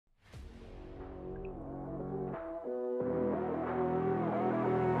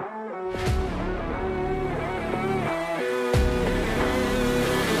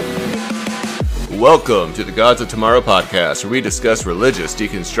Welcome to the Gods of Tomorrow podcast, where we discuss religious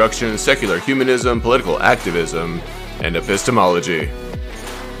deconstruction, secular humanism, political activism, and epistemology.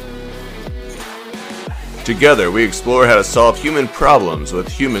 Together, we explore how to solve human problems with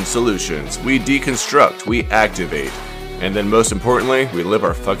human solutions. We deconstruct, we activate, and then most importantly, we live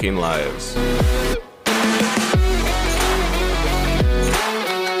our fucking lives.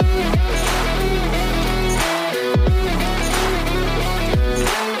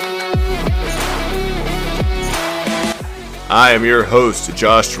 I am your host,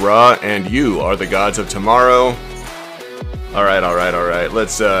 Josh Draw, and you are the Gods of Tomorrow. All right.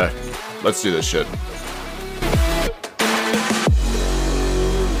 Let's do this shit.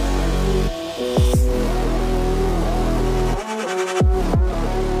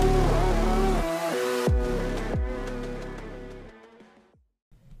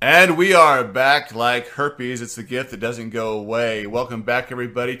 And we are back like herpes. It's the gift that doesn't go away. Welcome back,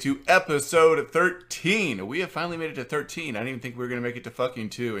 everybody, to episode 13. We have finally made it to 13. I didn't even think we were going to make it to fucking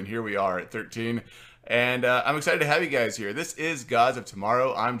 2, and here we are at 13. And I'm excited to have you guys here. This is Gods of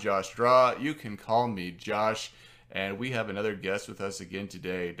Tomorrow. I'm Josh Draw. You can call me Josh. And we have another guest with us again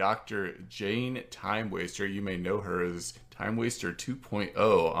today, Dr. Jane Timewaster. You may know her as Timewaster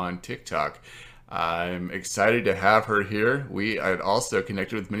 2.0 on TikTok. I'm excited to have her here. I had also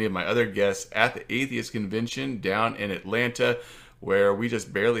connected with many of my other guests at the Atheist Convention down in Atlanta, where we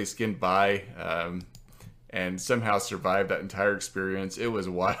just barely skimmed by and somehow survived that entire experience. It was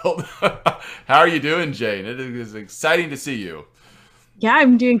wild. How are you doing, Jane? It is exciting to see you. Yeah,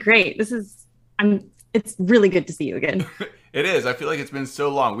 I'm doing great. It's really good to see you again. It is. I feel like it's been so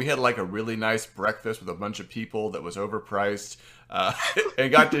long. We had like a really nice breakfast with a bunch of people that was overpriced,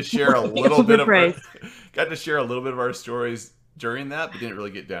 and got to share a little bit of our stories during that, but didn't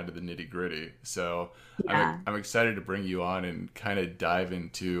really get down to the nitty gritty. So yeah. I'm excited to bring you on and kind of dive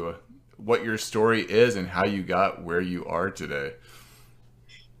into what your story is and how you got where you are today.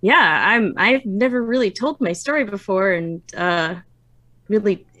 Yeah, I've never really told my story before, and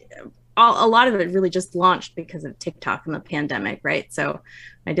really. A lot of it really just launched because of TikTok and the pandemic, right? So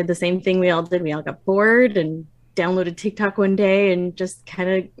I did the same thing we all did. We all got bored and downloaded TikTok one day and just kind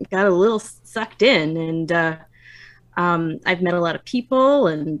of got a little sucked in. And I've met a lot of people,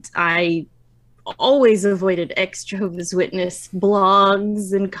 and I always avoided ex-Jehovah's Witness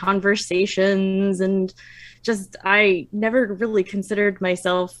blogs and conversations, and just I never really considered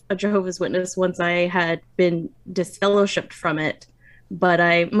myself a Jehovah's Witness once I had been disfellowshipped from it. But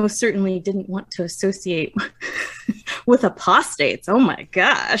I most certainly didn't want to associate with apostates. Oh my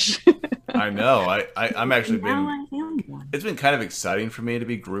gosh. I know. I'm actually it's been kind of exciting for me to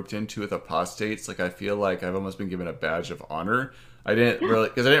be grouped into with apostates. Like, I feel like I've almost been given a badge of honor. I didn't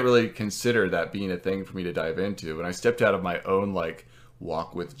really consider that being a thing for me to dive into. When I stepped out of my own like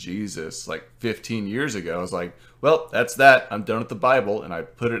walk with Jesus like 15 years ago, I was like, well, that's that. I'm done with the Bible, and I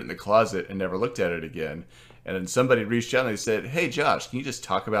put it in the closet and never looked at it again. And then somebody reached out and they said, hey, Josh, can you just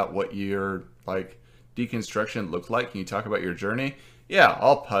talk about what your like deconstruction looked like? Can you talk about your journey? Yeah,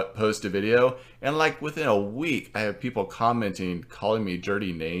 I'll post a video. And like within a week, I have people commenting, calling me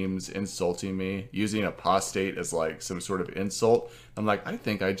dirty names, insulting me, using apostate as like some sort of insult. I'm like, I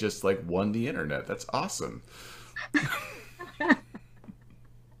think I just like won the internet. That's awesome.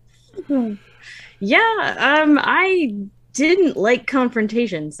 Yeah, I didn't like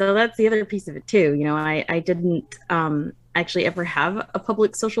confrontation, so that's the other piece of it too. You know, I didn't actually ever have a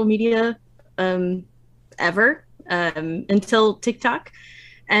public social media ever until TikTok,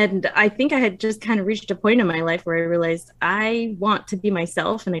 and I think I had just kind of reached a point in my life where I realized I want to be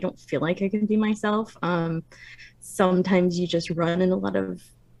myself, and I don't feel like I can be myself. Sometimes you just run in a lot of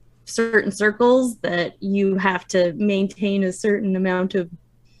certain circles that you have to maintain a certain amount of,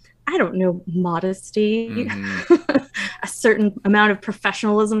 I don't know, modesty. Mm-hmm. A certain amount of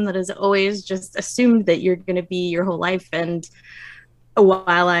professionalism that is always just assumed that you're going to be your whole life. And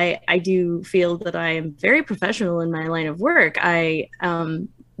while I do feel that I am very professional in my line of work, I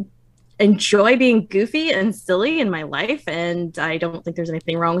enjoy being goofy and silly in my life, and I don't think there's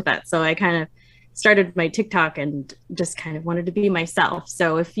anything wrong with that. So I kind of started my TikTok and just kind of wanted to be myself.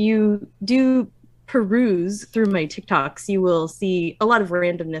 So if you do peruse through my TikToks, you will see a lot of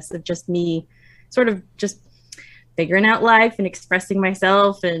randomness of just me sort of just figuring out life and expressing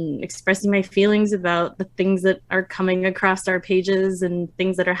myself and expressing my feelings about the things that are coming across our pages and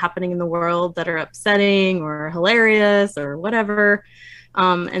things that are happening in the world that are upsetting or hilarious or whatever.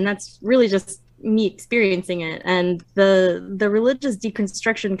 And that's really just me experiencing it. And the religious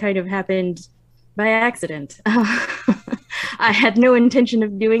deconstruction kind of happened by accident. I had no intention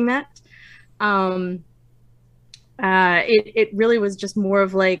of doing that. It really was just more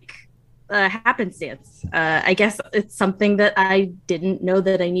of like happenstance. I guess it's something that I didn't know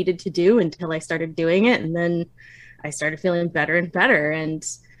that I needed to do until I started doing it. And then I started feeling better and better. And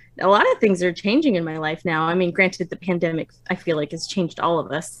a lot of things are changing in my life now. I mean, granted, the pandemic, I feel like, has changed all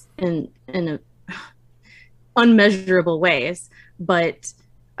of us in unmeasurable ways. But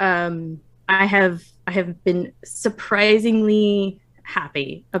I have been surprisingly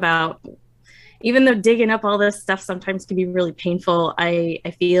happy about, even though digging up all this stuff sometimes can be really painful, I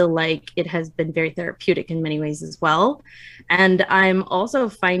feel like it has been very therapeutic in many ways as well. And I'm also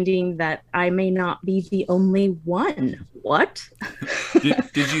finding that I may not be the only one. What?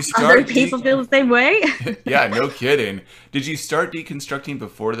 Did you start? Other people feel the same way? Yeah, no kidding. Did you start deconstructing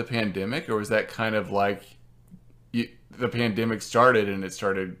before the pandemic, or was that kind of like the pandemic started and it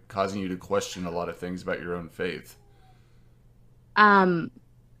started causing you to question a lot of things about your own faith?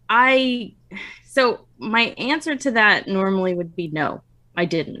 So my answer to that normally would be no, I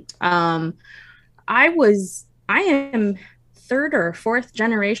didn't. I am third or fourth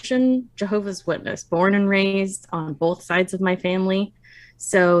generation Jehovah's Witness, born and raised on both sides of my family.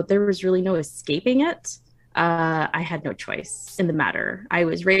 So there was really no escaping it. I had no choice in the matter. I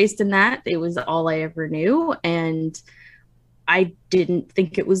was raised in that. It was all I ever knew. And I didn't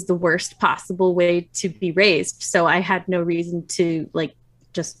think it was the worst possible way to be raised. So I had no reason to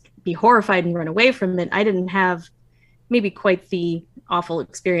just be horrified and run away from it. I didn't have maybe quite the awful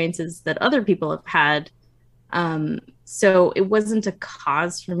experiences that other people have had. So it wasn't a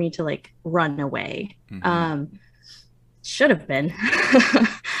cause for me to run away. Mm-hmm. Should have been.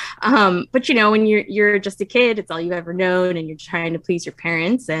 But when you're just a kid, it's all you've ever known, and you're trying to please your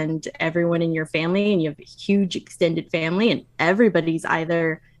parents and everyone in your family, and you have a huge extended family, and everybody's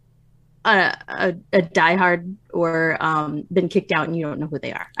either a diehard or been kicked out and you don't know who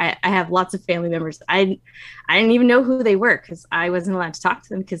they are. I have lots of family members. I didn't even know who they were because I wasn't allowed to talk to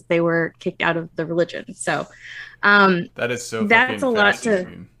them because they were kicked out of the religion. So that is so that's a lot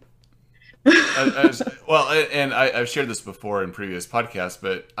to I've shared this before in previous podcasts,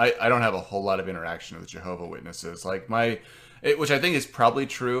 but I don't have a whole lot of interaction with Jehovah's Witnesses. Which I think is probably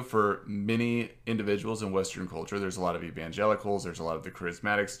true for many individuals in Western culture. There's a lot of evangelicals. There's a lot of the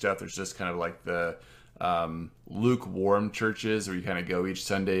charismatic stuff. There's just kind of like the lukewarm churches where you kind of go each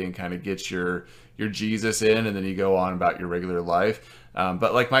Sunday and kind of get your Jesus in, and then you go on about your regular life.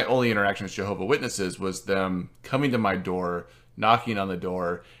 But my only interaction with Jehovah's Witnesses was them coming to my door, knocking on the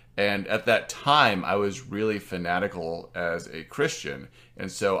door. And at that time, I was really fanatical as a Christian. And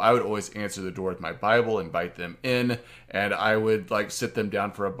so I would always answer the door with my Bible, invite them in, and I would sit them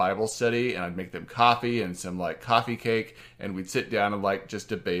down for a Bible study, and I'd make them coffee and some coffee cake, and we'd sit down and just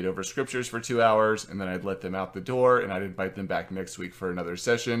debate over scriptures for 2 hours, and then I'd let them out the door, and I'd invite them back next week for another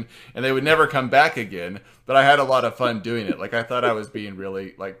session, and they would never come back again, but I had a lot of fun doing it. I thought I was being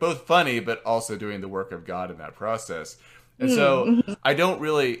really both funny, but also doing the work of God in that process. And so I don't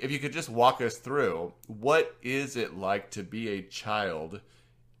really, if you could just walk us through, what is it like to be a child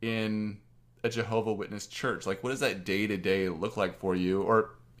in a Jehovah's Witness church? What does that day to day look like for you,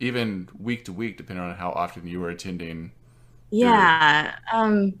 or even week to week, depending on how often you were attending? Yeah.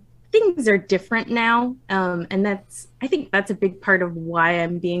 Things are different now. And I think that's a big part of why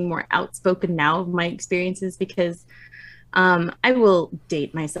I'm being more outspoken now of my experiences, because I will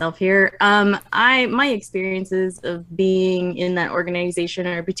date myself here. My experiences of being in that organization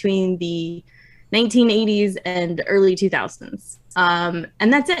are between the 1980s and early 2000s.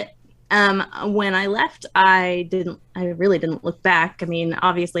 And that's it. When I left, I really didn't look back. I mean,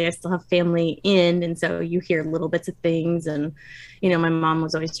 obviously I still have family and so you hear little bits of things, and, my mom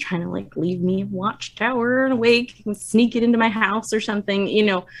was always trying to leave me a watchtower and awake and sneak it into my house or something,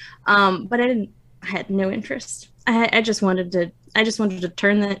 but I had no interest. I just wanted to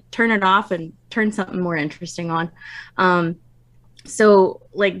turn it off and turn something more interesting on. So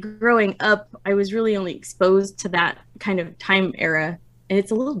growing up, I was really only exposed to that kind of time era, and it's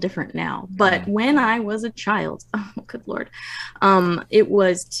a little different now. But when I was a child, oh good Lord, it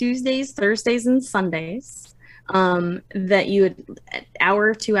was Tuesdays, Thursdays, and Sundays that you would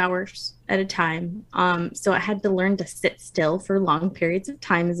hour, 2 hours at a time. So I had to learn to sit still for long periods of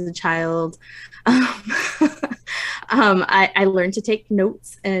time as a child. I learned to take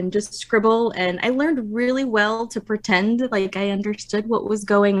notes and just scribble, and I learned really well to pretend like I understood what was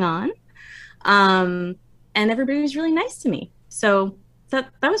going on. And everybody was really nice to me. So that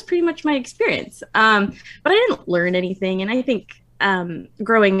was pretty much my experience. But I didn't learn anything. And I think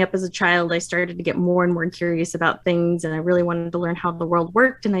growing up as a child, I started to get more and more curious about things, and I really wanted to learn how the world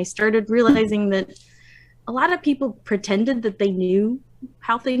worked. And I started realizing that a lot of people pretended that they knew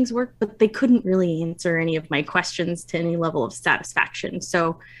how things work, but they couldn't really answer any of my questions to any level of satisfaction.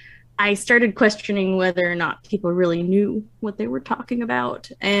 So I started questioning whether or not people really knew what they were talking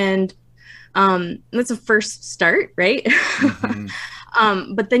about. And that's a first start, right?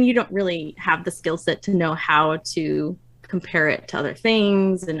 Mm-hmm. But then you don't really have the skill set to know how to compare it to other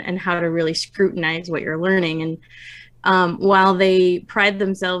things and how to really scrutinize what you're learning. And while they pride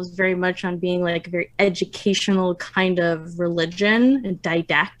themselves very much on being like a very educational kind of religion, and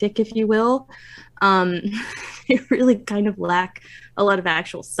didactic, if you will, um, they really kind of lack a lot of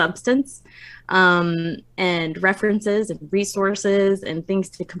actual substance, and references and resources and things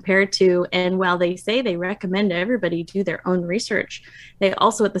to compare to. And while they say they recommend everybody do their own research, they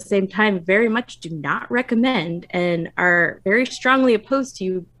also at the same time very much do not recommend and are very strongly opposed to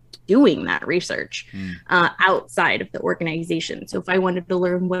you doing that research outside of the organization. So if I wanted to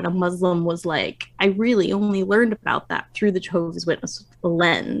learn what a Muslim was like, I really only learned about that through the Jehovah's Witness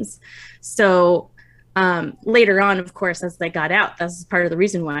lens. So later on, of course, as I got out, that's part of the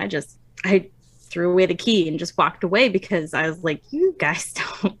reason why I threw away the key and just walked away, because I was like, you guys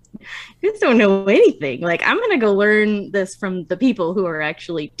don't know anything. Like, I'm going to go learn this from the people who are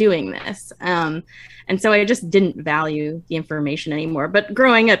actually doing this. And so I just didn't value the information anymore. But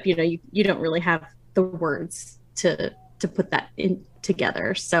growing up, you don't really have the words to put that in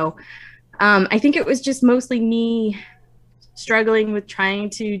together. So I think it was just mostly me struggling with trying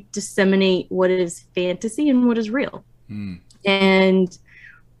to disseminate what is fantasy and what is real. And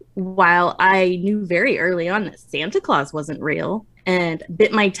while I knew very early on that Santa Claus wasn't real, and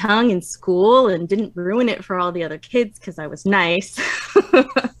bit my tongue in school and didn't ruin it for all the other kids because I was nice,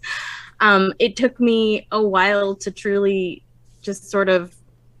 it took me a while to truly just sort of,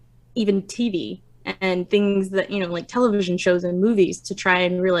 even TV and things that, like television shows and movies, to try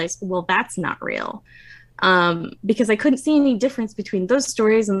and realize, well, that's not real. Because I couldn't see any difference between those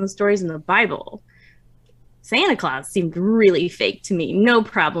stories and the stories in the Bible. Santa Claus seemed really fake to me. No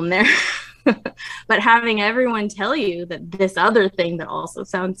problem there. But having everyone tell you that this other thing that also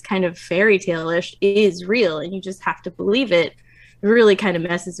sounds kind of fairy tale-ish is real, and you just have to believe it, really kind of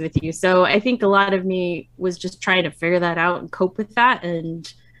messes with you. So I think a lot of me was just trying to figure that out and cope with that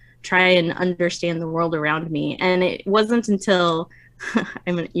and try and understand the world around me. And it wasn't until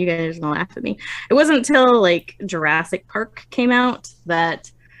you guys are gonna laugh at me. It wasn't until like Jurassic Park came out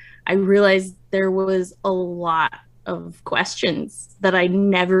that I realized there was a lot of questions that I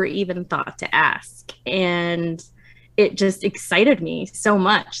never even thought to ask. And it just excited me so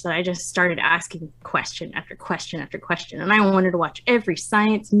much that I just started asking question after question after question. And I wanted to watch every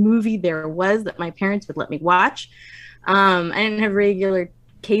science movie there was that my parents would let me watch. I didn't have regular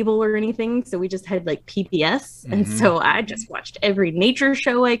cable or anything, so we just had like PBS. And so I just watched every nature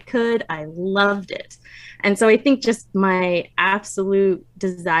show I could. I loved it. And so I think just my absolute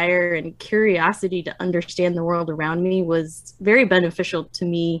desire and curiosity to understand the world around me was very beneficial to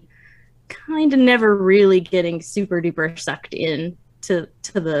me, kind of never really getting super duper sucked in to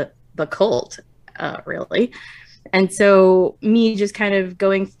the cult, really. And so me just kind of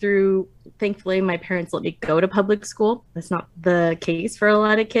going through, thankfully my parents let me go to public school. That's not the case for a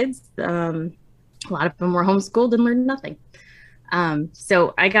lot of kids. A lot of them were homeschooled and learned nothing.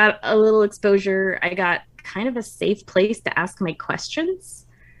 So I got a little exposure. I got kind of a safe place to ask my questions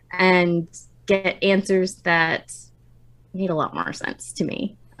and get answers that made a lot more sense to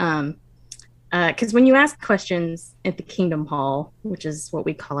me. Because when you ask questions at the Kingdom Hall, which is what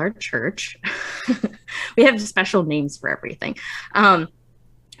we call our church, we have special names for everything.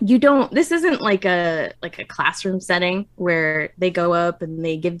 This isn't like a classroom setting where they go up and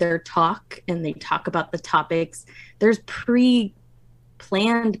they give their talk and they talk about the topics. There's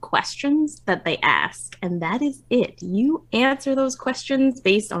pre-planned questions that they ask, and that is it. You answer those questions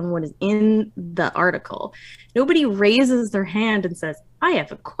based on what is in the article. Nobody raises their hand and says, I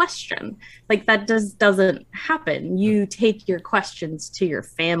have a question. Like, that doesn't happen. You take your questions to your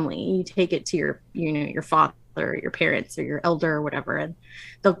family. You take it to your father or your parents or your elder or whatever, and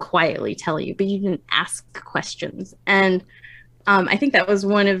they'll quietly tell you, but you didn't ask questions. And I think that was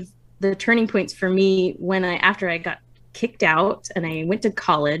one of the turning points for me after I got kicked out and I went to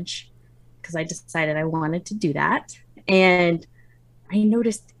college, because I decided I wanted to do that. And I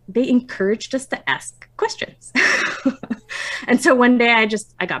noticed they encouraged us to ask questions. And so one day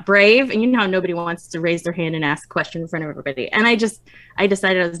I got brave, and you know how nobody wants to raise their hand and ask a question in front of everybody. And I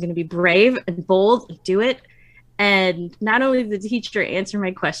decided I was going to be brave and bold and do it. And not only did the teacher answer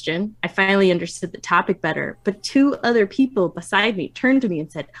my question, I finally understood the topic better, but two other people beside me turned to me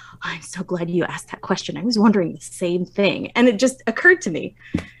and said, oh, I'm so glad you asked that question. I was wondering the same thing. And it just occurred to me,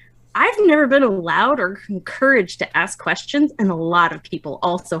 I've never been allowed or encouraged to ask questions, and a lot of people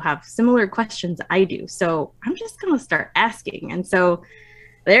also have similar questions I do. So I'm just going to start asking. And so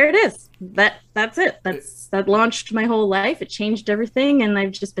there it is. That's it. That launched my whole life. It changed everything, and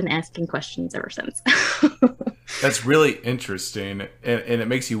I've just been asking questions ever since. That's really interesting, and it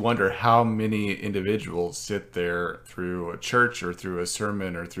makes you wonder how many individuals sit there through a church or through a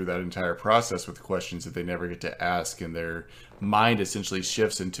sermon or through that entire process with questions that they never get to ask, and their mind essentially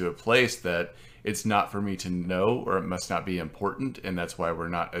shifts into a place that it's not for me to know, or it must not be important, and that's why we're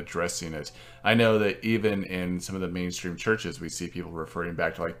not addressing it. I know that even in some of the mainstream churches, we see people referring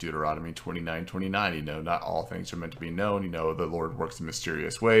back to like Deuteronomy 29:29. Not all things are meant to be known. The Lord works in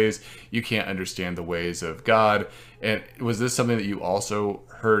mysterious ways. You can't understand the ways of God. And was this something that you also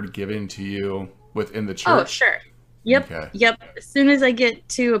heard given to you within the church? Oh, sure. Yep. Okay. Yep. As soon as I get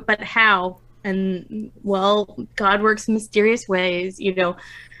to, but how? And well, God works in mysterious ways,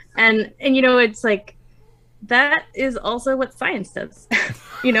 and it's like, that is also what science does.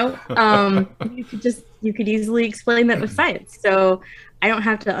 You could easily explain that with science. So I don't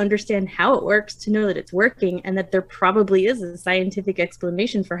have to understand how it works to know that it's working, and that there probably is a scientific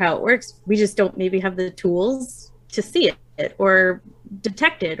explanation for how it works. We just don't maybe have the tools to see it or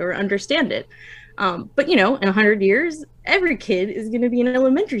detect it or understand it. But in 100 years, every kid is going to be in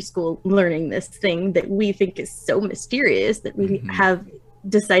elementary school learning this thing that we think is so mysterious that we have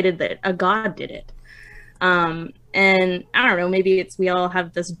decided that a God did it. And I don't know, maybe we all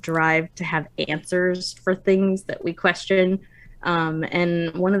have this drive to have answers for things that we question.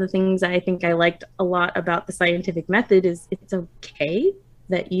 And one of the things I think I liked a lot about the scientific method is it's okay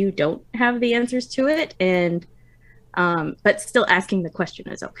that you don't have the answers to it, and but still asking the question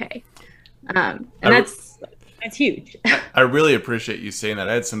is okay. And that's huge. I really appreciate you saying that.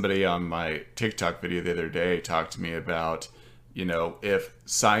 I had somebody on my TikTok video the other day talk to me about, if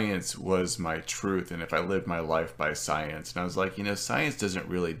science was my truth and if I lived my life by science. And I was like, science doesn't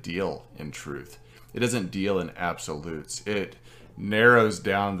really deal in truth. It doesn't deal in absolutes. It narrows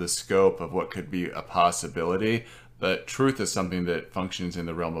down the scope of what could be a possibility. But truth is something that functions in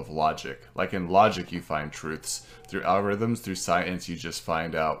the realm of logic. Like in logic, you find truths. Through algorithms, through science, you just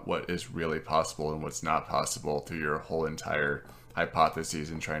find out what is really possible and what's not possible through your whole entire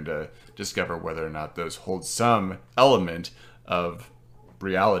hypotheses and trying to discover whether or not those hold some element of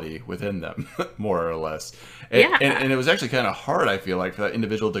reality within them, more or less. And it was actually kind of hard, I feel like, for that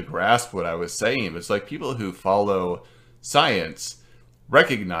individual to grasp what I was saying. It's like people who follow science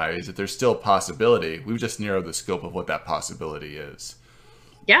recognize that there's still possibility. We've just narrowed the scope of what that possibility is.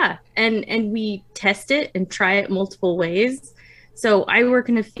 Yeah, and we test it and try it multiple ways. So I work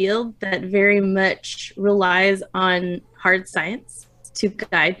in a field that very much relies on hard science to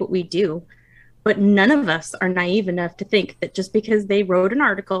guide what we do. But none of us are naive enough to think that just because they wrote an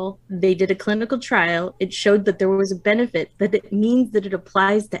article, they did a clinical trial, it showed that there was a benefit, that it means that it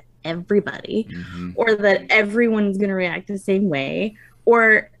applies to everybody, or that everyone's going to react the same way.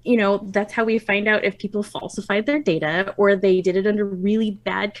 Or, that's how we find out if people falsified their data, or they did it under really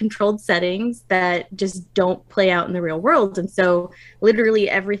bad controlled settings that just don't play out in the real world. And so literally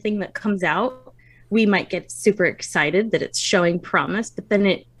everything that comes out, we might get super excited that it's showing promise, but then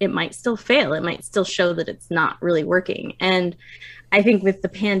it might still fail. It might still show that it's not really working. And I think with the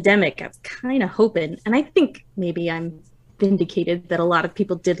pandemic, I was kind of hoping, and I think maybe I'm vindicated that a lot of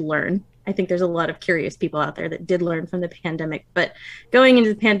people did learn. I think there's a lot of curious people out there that did learn from the pandemic. But going into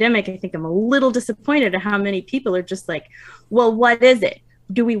the pandemic, I think I'm a little disappointed at how many people are just like, well, what is it?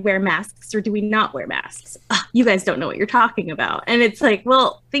 Do we wear masks or do we not wear masks? You guys don't know what you're talking about. And it's like,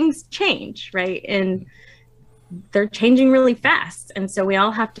 well, things change, right? And they're changing really fast. And so we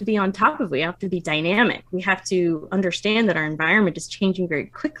all have to be on top of it. We have to be dynamic. We have to understand that our environment is changing very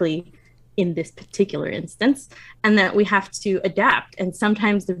quickly in this particular instance, and that we have to adapt. And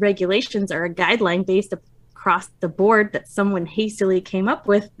sometimes the regulations are a guideline based across the board that someone hastily came up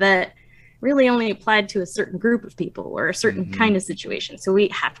with that really only applied to a certain group of people or a certain kind of situation. So we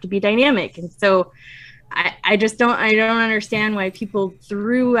have to be dynamic. And so I don't understand why people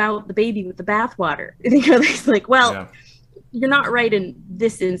threw out the baby with the bathwater. It's like, well, you're not right in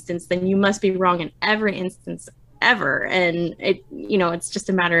this instance, then you must be wrong in every instance ever. And it's just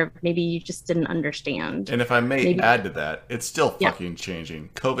a matter of maybe you just didn't understand. And if I may add to that, it's still fucking changing.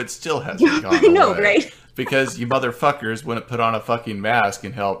 COVID still hasn't gone away. I know, right? Because you motherfuckers wouldn't put on a fucking mask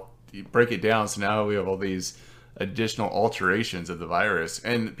and help break it down. So now we have all these additional alterations of the virus,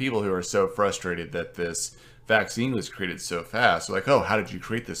 and people who are so frustrated that this vaccine was created so fast. Like, oh, how did you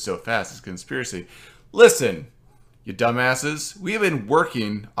create this so fast? It's a conspiracy. Listen, You dumbasses, we have been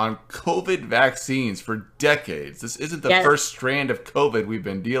working on COVID vaccines for decades. This isn't the Yes. first strand of COVID we've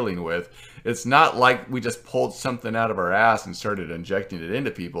been dealing with. It's not like we just pulled something out of our ass and started injecting it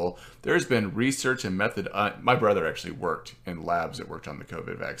into people. There's been research and method. My brother actually worked in labs that worked on the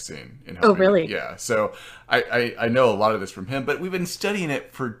COVID vaccine. Oh, really? Yeah. So I know a lot of this from him, but we've been studying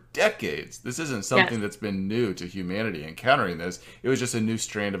it for decades. This isn't something Yes. that's been new to humanity encountering this. It was just a new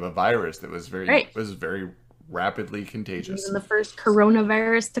strand of a virus that was Right. very rapidly contagious. Even the first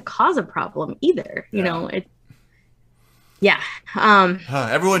coronavirus to cause a problem either. You Yeah. know, yeah.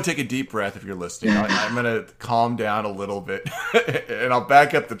 Everyone take a deep breath if you're listening. I'm going to calm down a little bit and I'll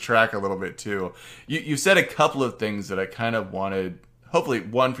back up the track a little bit too. You said a couple of things that I kind of wanted, hopefully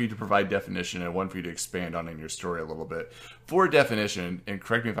one for you to provide definition and one for you to expand on in your story a little bit. For definition, and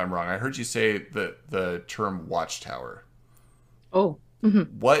correct me if I'm wrong, I heard you say the term watchtower. Oh.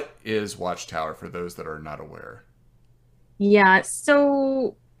 What is watchtower for those that are not aware? Yeah,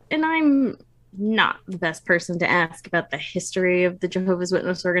 so, and I'm not the best person to ask about the history of the Jehovah's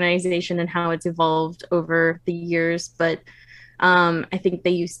Witness organization and how it's evolved over the years, but I think they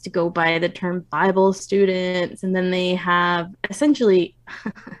used to go by the term Bible students, and then they have essentially,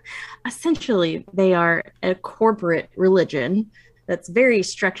 essentially, they are a corporate religion that's very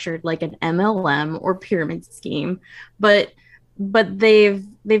structured like an MLM or pyramid scheme, but they've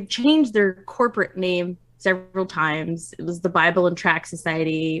changed their corporate name several times. It was the Bible and Tract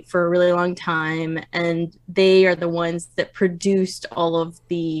Society for a really long time, and they are the ones that produced all of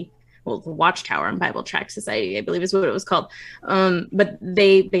the Watchtower and Bible Tract Society, I believe is what it was called. But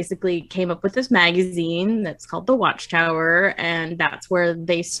they basically came up with this magazine that's called The Watchtower, and that's where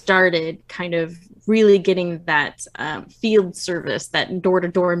they started kind of really getting that field service, that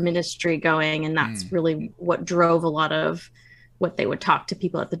door-to-door ministry going, and that's really what drove a lot of what they would talk to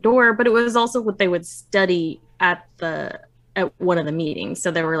people at the door, but it was also what they would study at one of the meetings.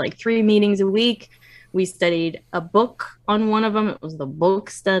 So there were like 3 meetings a week. We studied a book on one of them. It was the book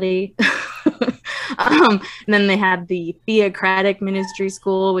study. And then they had the theocratic ministry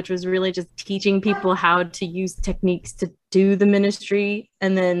school, which was really just teaching people how to use techniques to do the ministry.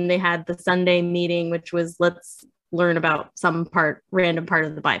 And then they had the Sunday meeting, which was let's learn about some random part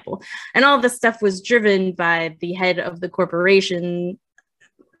of the Bible. And all this stuff was driven by the head of the corporation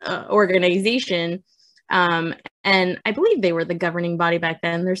organization. And I believe they were the governing body back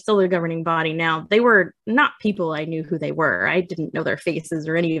then. They're still the governing body now. They were not people I knew who they were. I didn't know their faces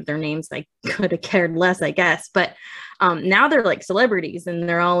or any of their names. I could have cared less, I guess. But now they're like celebrities, and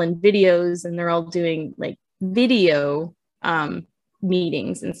they're all in videos, and they're all doing like video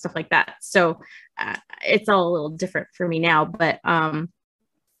meetings and stuff like that. So it's all a little different for me now, but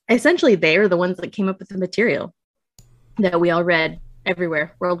essentially they are the ones that came up with the material that we all read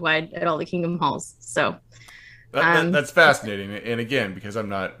everywhere worldwide at all the Kingdom Halls. So that's fascinating. And again, because I'm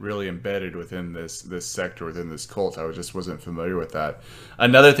not really embedded within this sector, within this cult, I just wasn't familiar with that.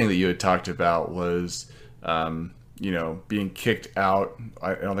 Another thing that you had talked about was being kicked out.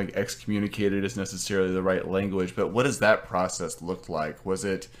 I don't think excommunicated is necessarily the right language, but what does that process look like? Was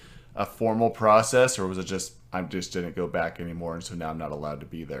it a formal process, or was it just I just didn't go back anymore, and so now I'm not allowed to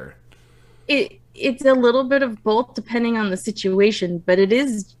be there? It's a little bit of both depending on the situation, but it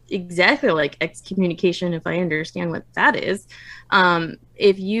is exactly like excommunication, if I understand what that is.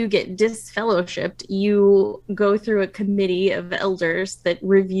 If you get disfellowshipped, you go through a committee of elders that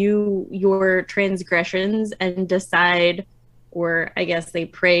review your transgressions and decide, or I guess they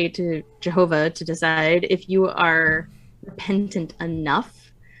pray to Jehovah to decide if you are repentant enough,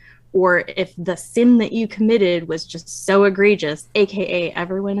 or if the sin that you committed was just so egregious, aka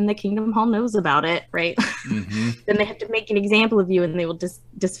everyone in the Kingdom Hall knows about it, right? Mm-hmm. Then they have to make an example of you, and they will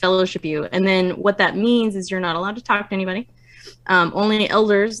disfellowship you. And then what that means is you're not allowed to talk to anybody. Only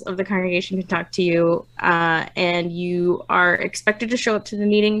elders of the congregation can talk to you, and you are expected to show up to the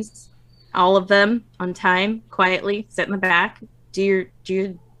meetings, all of them, on time, quietly, sit in the back, do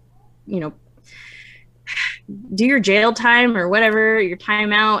your jail time or whatever, your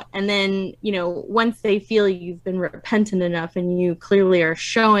time out. And then, once they feel you've been repentant enough and you clearly are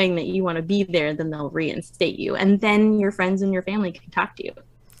showing that you want to be there, then they'll reinstate you. And then your friends and your family can talk to you.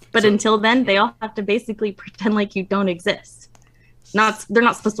 But until then, they all have to basically pretend like you don't exist. They're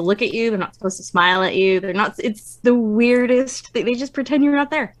not supposed to look at you. They're not supposed to smile at you. It's the weirdest thing. They just pretend you're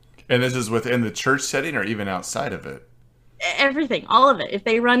not there. And this is within the church setting or even outside of it? Everything, all of it. If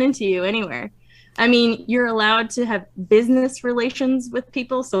they run into you anywhere. I mean, you're allowed to have business relations with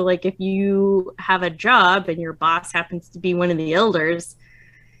people. So like if you have a job and your boss happens to be one of the elders,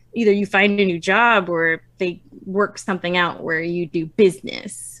 either you find a new job or they work something out where you do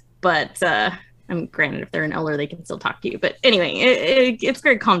business. But I Granted, if they're an elder, they can still talk to you. But anyway, it's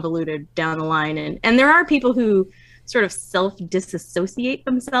very convoluted down the line. And there are people who sort of self-disassociate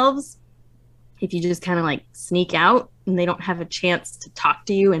themselves if you just kind of like sneak out and they don't have a chance to talk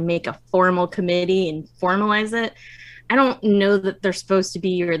to you and make a formal committee and formalize it. I don't know that they're supposed to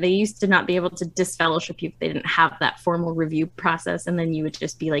be, or they used to not be able to disfellowship you if they didn't have that formal review process, and then you would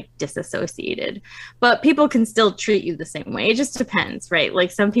just be like disassociated. But people can still treat you the same way. It just depends, right?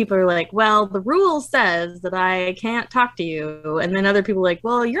 Like some people are like, well, the rule says that I can't talk to you. And then other people are like,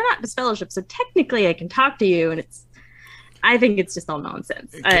 well, you're not disfellowship, so technically I can talk to you. And I think it's just all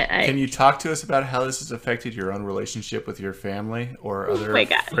nonsense. Can you talk to us about how this has affected your own relationship with your family or other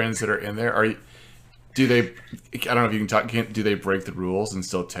friends that are in there? Do they, I don't know if you can talk, do they break the rules and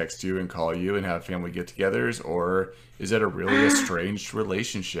still text you and call you and have family get-togethers? Or is it a really estranged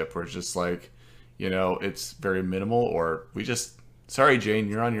relationship where it's just like, it's very minimal, or sorry, Jane,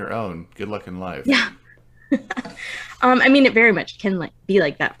 you're on your own. Good luck in life. Yeah. I mean, it very much can be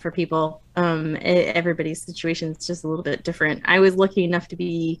like that for people. Everybody's situation is just a little bit different. I was lucky enough to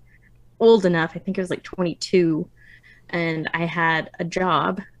be old enough, I think I was like 22, and I had a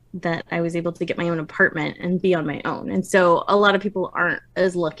job that I was able to get my own apartment and be on my own. And so a lot of people aren't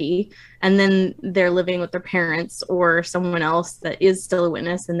as lucky, and then they're living with their parents or someone else that is still a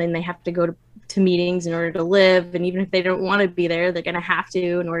witness, and then they have to go to meetings in order to live. And even if they don't want to be there, they're going to have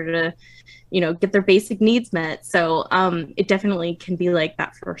to in order to, get their basic needs met. So it definitely can be like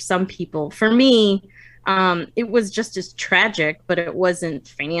that for some people. For me, it was just as tragic, but it wasn't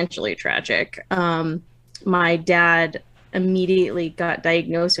financially tragic. My dad immediately got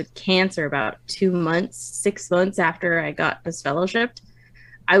diagnosed with cancer about 6 months after I got disfellowshipped.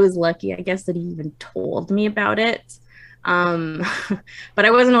 I was lucky, I guess, that he even told me about it. But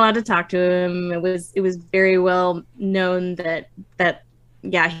I wasn't allowed to talk to him. It was very well known that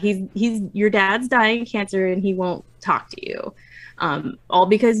yeah, he's your dad's dying of cancer and he won't talk to you. All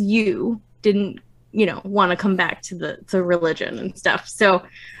because you didn't, want to come back to the religion and stuff. So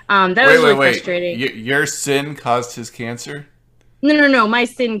that was really frustrating. Your sin caused his cancer? No. My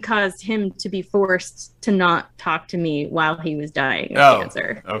sin caused him to be forced to not talk to me while he was dying of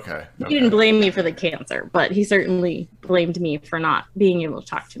cancer. Okay. He didn't blame me for the cancer, but he certainly blamed me for not being able to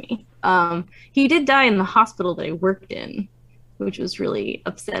talk to me. He did die in the hospital that I worked in, which was really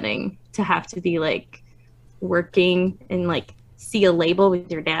upsetting to have to be like working and like see a label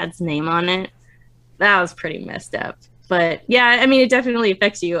with your dad's name on it. That was pretty messed up. But yeah, I mean, it definitely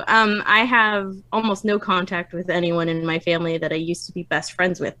affects you. I have almost no contact with anyone in my family that I used to be best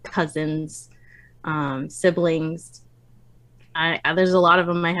friends with, cousins, siblings. There's a lot of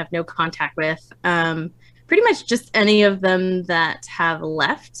them I have no contact with. Pretty much just any of them that have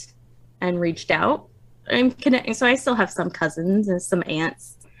left and reached out. I'm connecting. So I still have some cousins and some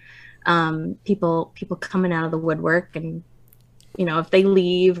aunts, people coming out of the woodwork, and if they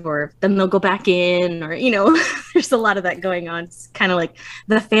leave, or then they'll go back in, or there's a lot of that going on. It's kind of like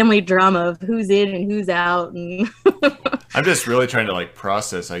the family drama of who's in and who's out. And I'm just really trying to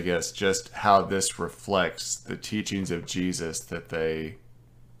process, I guess, just how this reflects the teachings of Jesus that they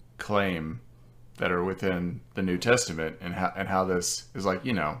claim that are within the New Testament, and how this is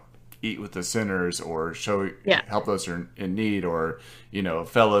eat with the sinners, or help those who are in need, or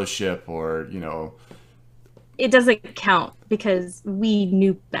fellowship, or it doesn't count because we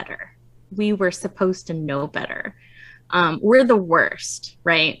knew better. We were supposed to know better. We're the worst,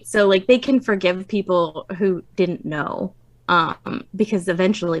 right? So they can forgive people who didn't know, because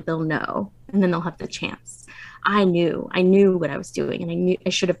eventually they'll know, and then they'll have the chance. I knew what I was doing, and I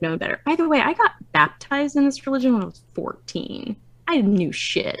should have known better. By the way, I got baptized in this religion when I was 14. I knew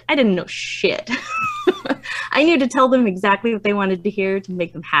shit. I didn't know shit. I knew to tell them exactly what they wanted to hear to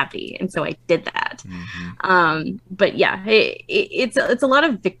make them happy, and so I did that. Mm-hmm. But yeah, it's a lot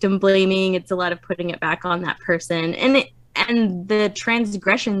of victim blaming. It's a lot of putting it back on that person, and the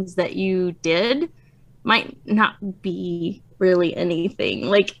transgressions that you did might not be really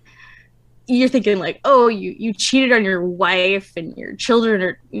anything. You're thinking oh, you cheated on your wife and your children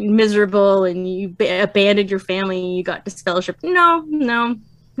are miserable, and you abandoned your family and you got disfellowship. No.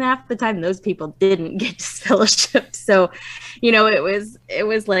 Half the time those people didn't get disfellowship. So, it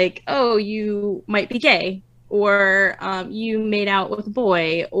was oh, you might be gay, or you made out with a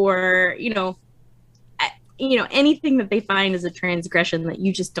boy, or, anything that they find is a transgression that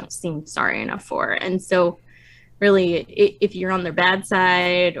you just don't seem sorry enough for. And so really, if you're on their bad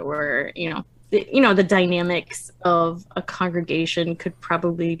side, or, the dynamics of a congregation could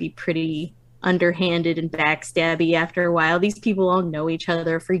probably be pretty underhanded and backstabby after a while. These people all know each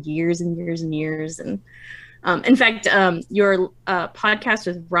other for years and years and years, and In fact, your podcast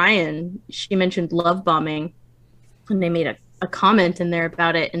with Ryan, she mentioned love bombing, and they made a comment in there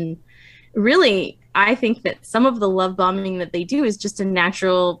about it. And really, I think that some of the love bombing that they do is just a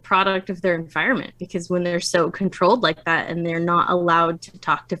natural product of their environment, because when they're so controlled like that and they're not allowed to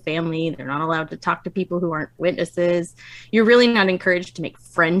talk to family, they're not allowed to talk to people who aren't witnesses, you're really not encouraged to make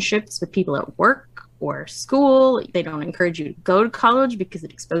friendships with people at work or school. They don't encourage you to go to college because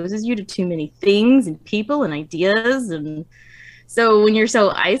it exposes you to too many things and people and ideas. And so when you're so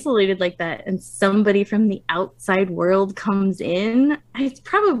isolated like that and somebody from the outside world comes in, it's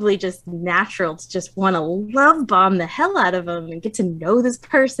probably just natural to just want to love bomb the hell out of them and get to know this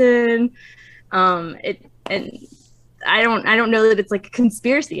person. And I don't know that it's like a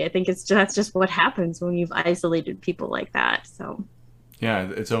conspiracy. I think that's just what happens when you've isolated people like that. So Yeah,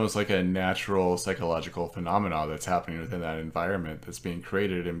 it's almost like a natural psychological phenomenon that's happening within that environment that's being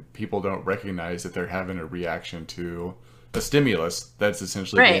created, and people don't recognize that they're having a reaction to a stimulus that's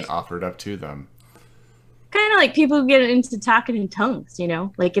essentially being offered up to them. Kind of like people who get into talking in tongues,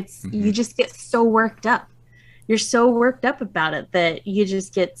 like you just get so worked up. You're so worked up about it that you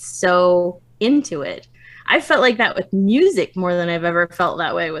just get so into it. I felt like that with music more than I've ever felt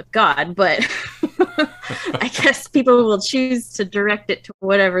that way with God, but I guess people will choose to direct it to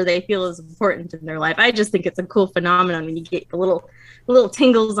whatever they feel is important in their life. I just think it's a cool phenomenon when you get the little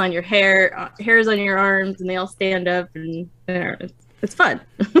tingles on your hairs on your arms, and they all stand up, and it's fun.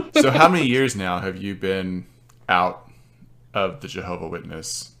 So how many years now have you been out of the Jehovah's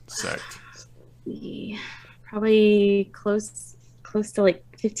Witness sect? Probably close to like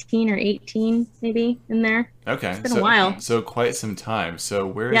 15 or 18, maybe, in there. Okay. It's been a while. So quite some time. So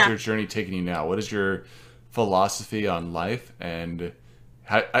where is your journey taking you now? What is your philosophy on life? And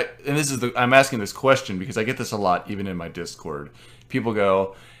I'm asking this question because I get this a lot, even in my Discord. People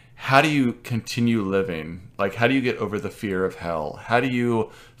go, how do you continue living? Like, how do you get over the fear of hell? How do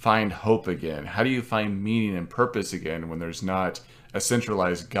you find hope again? How do you find meaning and purpose again when there's not a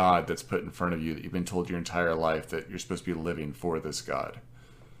centralized God that's put in front of you that you've been told your entire life that you're supposed to be living for this God?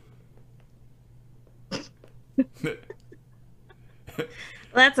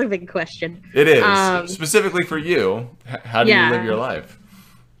 That's a big question. It is. Specifically for you, how do you live your life?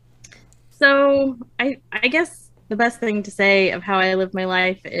 So I guess the best thing to say of how I live my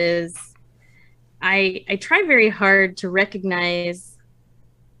life is I try very hard to recognize.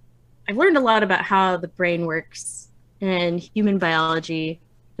 I've learned a lot about how the brain works and human biology.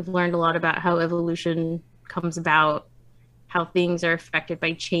 I've learned a lot about how evolution comes about, how things are affected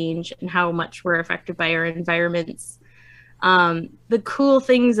by change, and how much we're affected by our environments. The cool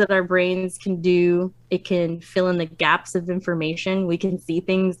things that our brains can do, it can fill in the gaps of information. We can see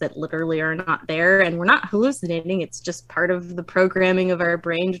things that literally are not there, and we're not hallucinating. It's just part of the programming of our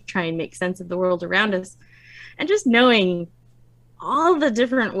brain to try and make sense of the world around us. And just knowing all the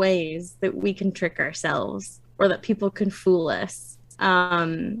different ways that we can trick ourselves or that people can fool us.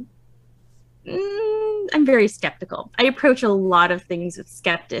 I'm very skeptical. I approach a lot of things with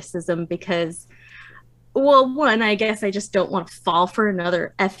skepticism because, well, one, I guess I just don't want to fall for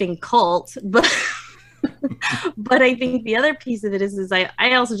another effing cult, but but I think the other piece of it is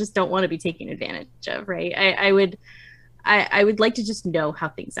I also just don't want to be taken advantage of, right? I would like to just know how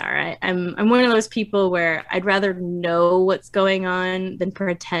things are. I'm one of those people where I'd rather know what's going on than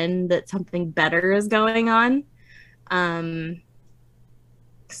pretend that something better is going on.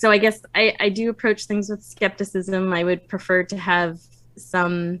 So I guess I do approach things with skepticism. I would prefer to have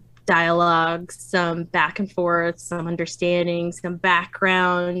some dialogue, some back and forth, some understanding, some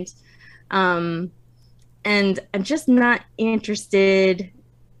background. And I'm just not interested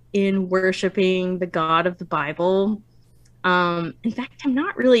in worshiping the God of the Bible. In fact, I'm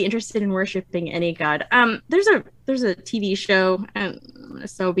not really interested in worshiping any God. There's a TV show, I'm gonna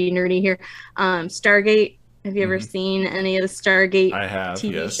so be nerdy here. Stargate. Have you ever seen any of the Stargate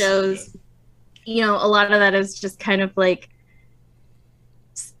TV shows? You know, a lot of that is just kind of like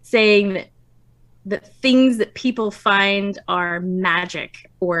saying that things that people find are magic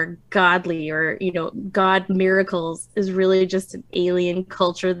or godly or, God miracles is really just an alien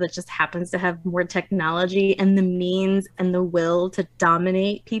culture that just happens to have more technology and the means and the will to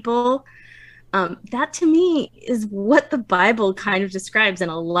dominate people. That to me is what the Bible kind of describes,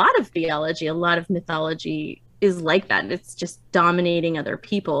 and a lot of theology, a lot of mythology is like that. It's just dominating other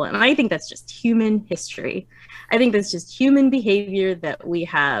people. And I think that's just human history. I think that's just human behavior that we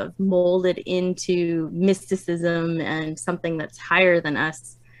have molded into mysticism and something that's higher than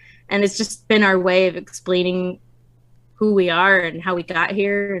us. And it's just been our way of explaining who we are and how we got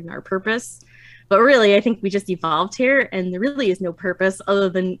here and our purpose. But really, I think we just evolved here, and there really is no purpose other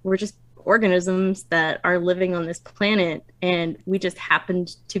than we're just organisms that are living on this planet, and we just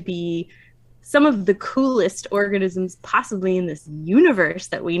happened to be some of the coolest organisms possibly in this universe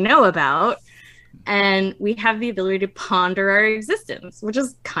that we know about. And we have the ability to ponder our existence, which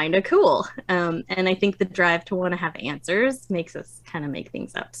is kind of cool. And I think the drive to want to have answers makes us kind of make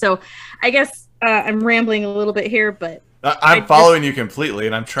things up. So I guess I'm rambling a little bit here, but I'm following you completely,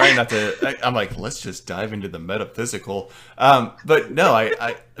 and I'm trying not to. I'm like, let's just dive into the metaphysical. But no,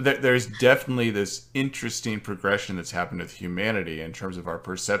 there's definitely this interesting progression that's happened with humanity in terms of our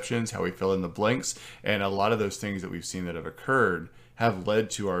perceptions, how we fill in the blanks, and a lot of those things that we've seen that have occurred have led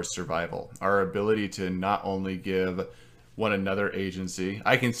to our survival, our ability to not only give one another agency.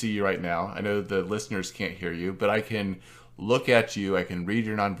 I can see you right now. I know the listeners can't hear you, but I can look at you. I can read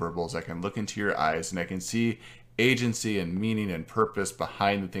your nonverbals. I can look into your eyes, and I can see agency and meaning and purpose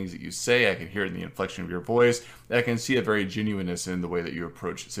behind the things that you say. I can hear it in the inflection of your voice. I can see a very genuineness in the way that you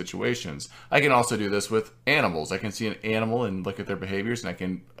approach situations. I can also do this with animals. I can see an animal and look at their behaviors, and I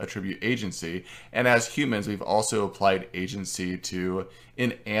can attribute agency. And as humans, we've also applied agency to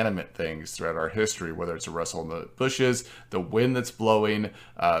inanimate things throughout our history, whether it's a rustle in the bushes, the wind that's blowing,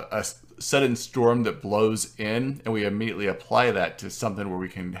 a sudden storm that blows in, and we immediately apply that to something where we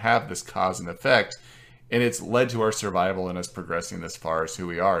can have this cause and effect. And it's led to our survival and us progressing this far as who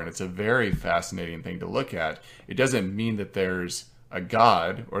we are. And it's a very fascinating thing to look at. It doesn't mean that there's a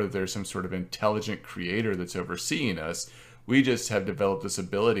God or that there's some sort of intelligent creator that's overseeing us. We just have developed this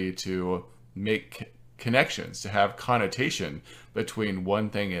ability to make connections, to have connotation between one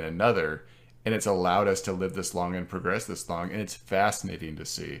thing and another. And it's allowed us to live this long and progress this long. And it's fascinating to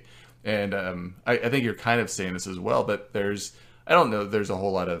see. And I think you're kind of saying this as well, but I don't know, there's a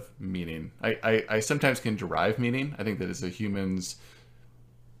whole lot of meaning. I sometimes can derive meaning. I think that it's a human's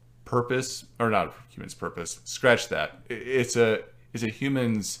purpose, or not a human's purpose, scratch that. It's a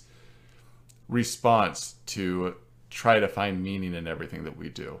human's response to try to find meaning in everything that we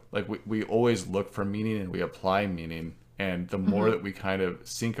do. Like we always look for meaning and we apply meaning. And the more that we kind of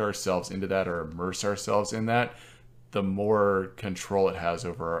sink ourselves into that or immerse ourselves in that, the more control it has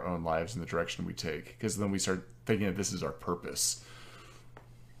over our own lives and the direction we take. Because then we start thinking that this is our purpose.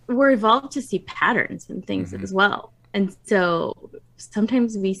 We're evolved to see patterns in things as well. And so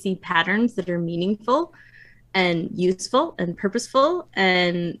sometimes we see patterns that are meaningful and useful and purposeful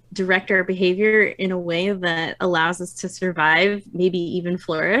and direct our behavior in a way that allows us to survive, maybe even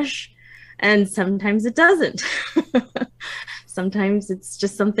flourish. And sometimes it doesn't. Sometimes it's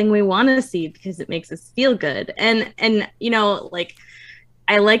just something we want to see because it makes us feel good. And you know, like,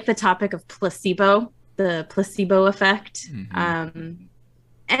 I like the topic of placebo, the placebo effect, and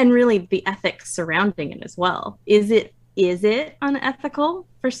really the ethics surrounding it as well. Is it unethical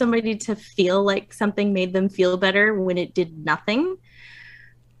for somebody to feel like something made them feel better when it did nothing?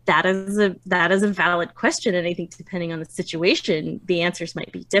 That is a valid question, and I think depending on the situation, the answers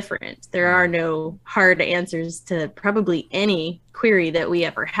might be different. There are no hard answers to probably any query that we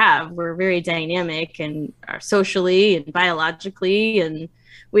ever have. We're very dynamic and are socially and biologically, and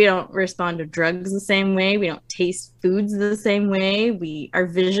we don't respond to drugs the same way. We don't taste foods the same way. Our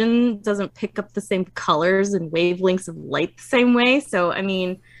vision doesn't pick up the same colors and wavelengths of light the same way. So, I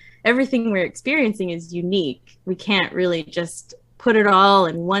mean, everything we're experiencing is unique. We can't really just put it all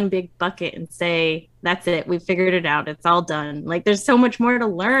in one big bucket and say, that's it, we figured it out, it's all done. Like, there's so much more to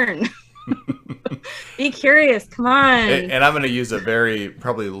learn. Be curious, come on. And I'm going to use a very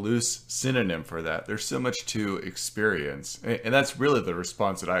probably loose synonym for that. There's so much to experience. And that's really the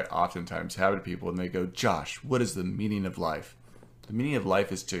response that I oftentimes have to people when they go, Josh, what is the meaning of life? The meaning of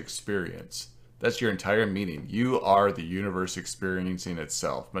life is to experience. That's your entire meaning. You are the universe experiencing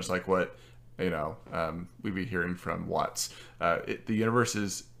itself, much like what we'd be hearing from Watts. The universe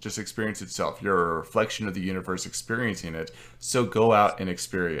is just experience itself. You're a reflection of the universe experiencing it. So go out and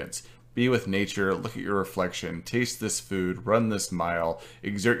experience. Be with nature, look at your reflection, taste this food, run this mile,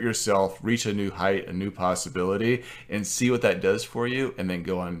 exert yourself, reach a new height, a new possibility, and see what that does for you, and then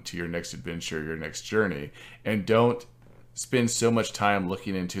go on to your next adventure, your next journey. And don't spend so much time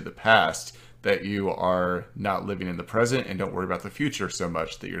looking into the past that you are not living in the present, and don't worry about the future so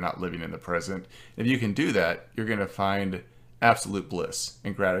much that you're not living in the present. If you can do that, you're going to find absolute bliss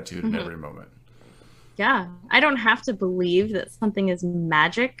and gratitude in every moment. Yeah, I don't have to believe that something is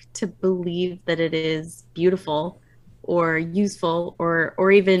magic to believe that it is beautiful or useful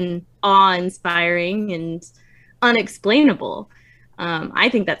or even awe-inspiring and unexplainable. I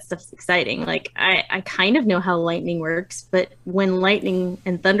think that stuff's exciting. Like, I kind of know how lightning works, but when lightning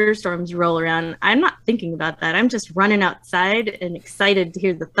and thunderstorms roll around, I'm not thinking about that. I'm just running outside and excited to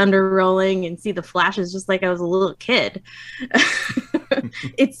hear the thunder rolling and see the flashes, just like I was a little kid.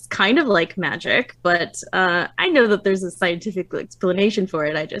 It's kind of like magic, but I know that there's a scientific explanation for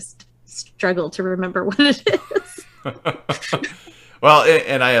it. I just struggle to remember what it is. Well,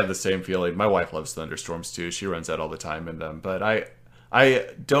 and I have the same feeling. My wife loves thunderstorms too. She runs out all the time in them. But I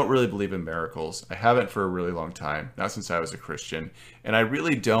don't really believe in miracles. I haven't for a really long time, not since I was a Christian. And I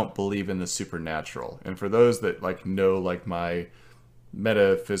really don't believe in the supernatural. And for those that like know like my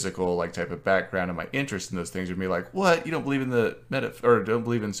metaphysical like type of background and my interest in those things, would be like, what? You don't believe in the or don't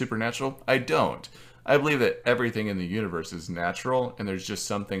believe in supernatural? I don't. I believe that everything in the universe is natural, and there's just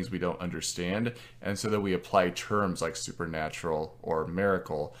some things we don't understand, and so that we apply terms like supernatural or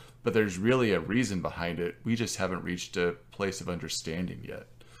miracle, but there's really a reason behind it. We just haven't reached a place of understanding yet.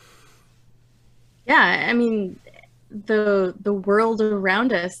 Yeah, I mean, the world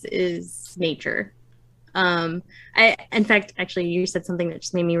around us is nature. I, in fact, actually, you said something that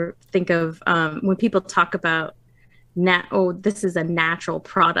just made me think of when people talk about this is a natural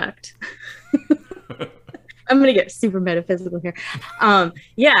product. I'm gonna get super metaphysical here.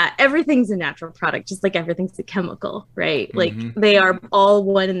 Yeah, everything's a natural product, just like everything's a chemical, right? Like they are all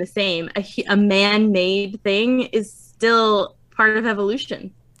one and the same. A man-made thing is still part of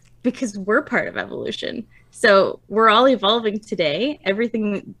evolution because we're part of evolution. So we're all evolving today.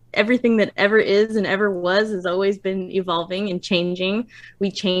 Everything that ever is and ever was has always been evolving and changing.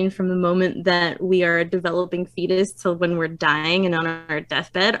 We change from the moment that we are a developing fetus till when we're dying and on our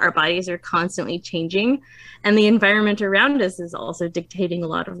deathbed. Our bodies are constantly changing, and the environment around us is also dictating a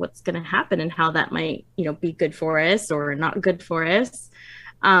lot of what's going to happen and how that might, be good for us or not good for us.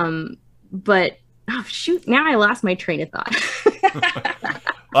 But oh shoot, now I lost my train of thought.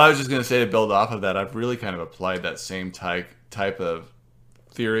 I was just going to say, to build off of that, I've really kind of applied that same type of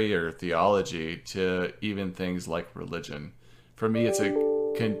theory or theology to even things like religion. For me, it's a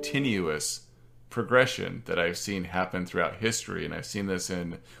continuous progression that I've seen happen throughout history, and we've seen this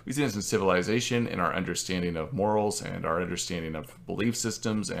in civilization, in our understanding of morals and our understanding of belief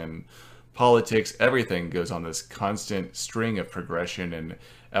systems and politics. Everything goes on this constant string of progression and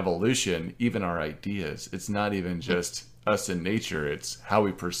evolution, even our ideas. It's not even just us in nature, it's how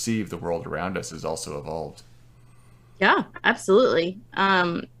we perceive the world around us has also evolved. Yeah, absolutely.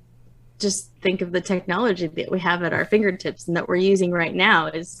 Just think of the technology that we have at our fingertips and that we're using right now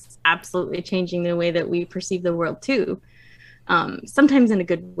is absolutely changing the way that we perceive the world too. Sometimes in a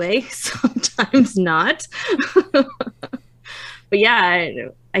good way, sometimes not. But yeah,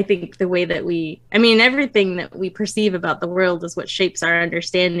 I think the way that everything that we perceive about the world is what shapes our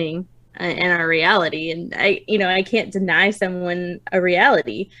understanding and our reality. And I can't deny someone a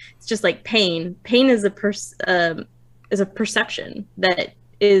reality. It's just like pain. Pain is a perception that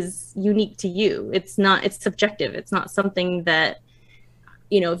is unique to you. It's subjective. It's not something that,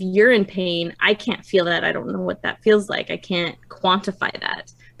 if you're in pain, I can't feel that. I don't know what that feels like. I can't quantify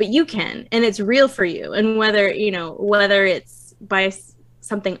that, but you can, and it's real for you. And whether it's by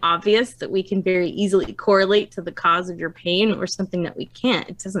something obvious that we can very easily correlate to the cause of your pain or something that we can't,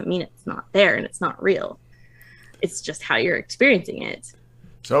 it doesn't mean it's not there and it's not real. It's just how you're experiencing it.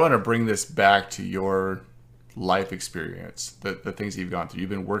 So I want to bring this back to your life experience, the things you've gone through. You've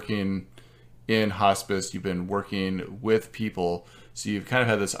been working in hospice, you've been working with people, so you've kind of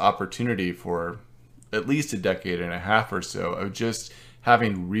had this opportunity for at least a decade and a half or so of just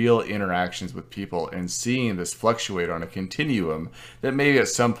having real interactions with people and seeing this fluctuate on a continuum that maybe at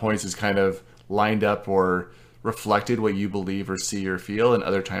some points is kind of lined up or reflected what you believe or see or feel, and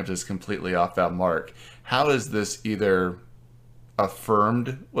other times is completely off that mark. How has this either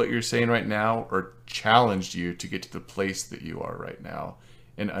affirmed what you're saying right now or challenged you to get to the place that you are right now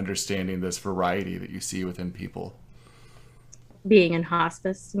in understanding this variety that you see within people? Being in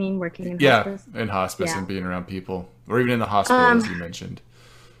hospice, working in hospice? Yeah, in hospice and being around people, or even in the hospital, as you mentioned.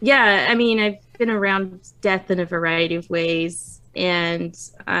 Yeah, I've been around death in a variety of ways, and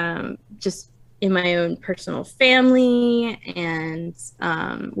just in my own personal family and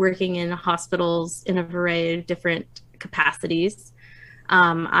working in hospitals in a variety of different capacities.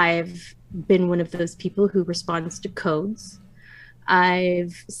 I've been one of those people who responds to codes.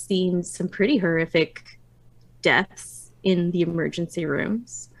 I've seen some pretty horrific deaths in the emergency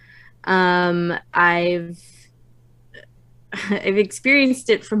rooms. I've experienced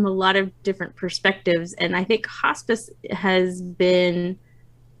it from a lot of different perspectives, and I think hospice has been,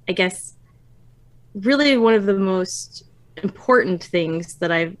 I guess, really one of the most important things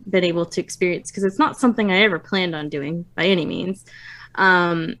that I've been able to experience, because it's not something I ever planned on doing by any means.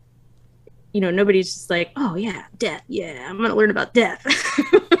 Nobody's just like, oh yeah, death, yeah, I'm gonna learn about death.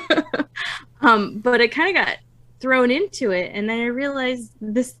 But I kind of got thrown into it, and then I realized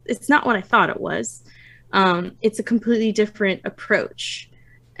it's not what I thought it was. It's a completely different approach.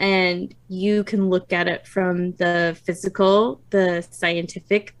 And you can look at it from the physical, the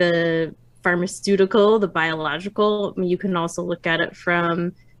scientific, the pharmaceutical, the biological. I mean, you can also look at it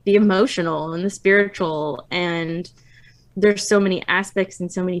from the emotional and the spiritual. And there's so many aspects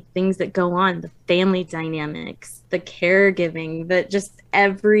and so many things that go on, the family dynamics, the caregiving, that just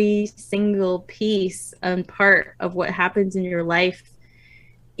every single piece and part of what happens in your life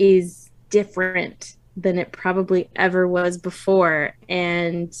is different than it probably ever was before.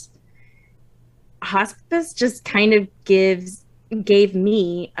 And hospice just kind of gave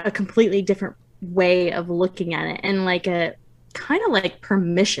me a completely different way of looking at it, and like a kind of like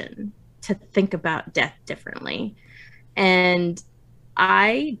permission to think about death differently. And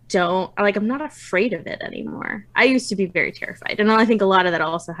I'm not afraid of it anymore. I used to be very terrified. And I think a lot of that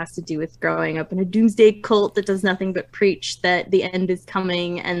also has to do with growing up in a doomsday cult that does nothing but preach that the end is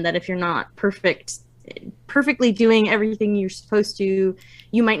coming, and that if you're not perfectly doing everything you're supposed to,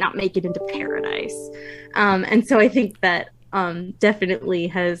 you might not make it into paradise. And so I think that definitely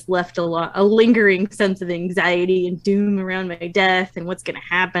has left a lingering sense of anxiety and doom around my death and what's going to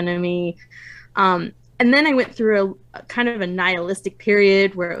happen to me. And then I went through a kind of a nihilistic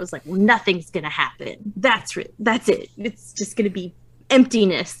period where it was like, well, nothing's going to happen. That's it. It's just going to be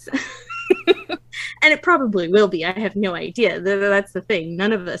emptiness. And it probably will be. I have no idea. That's the thing.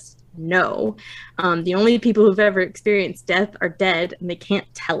 None of us know. The only people who've ever experienced death are dead, and they can't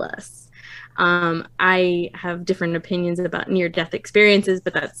tell us. I have different opinions about near-death experiences,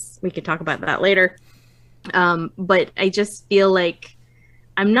 but we could talk about that later. But I just feel like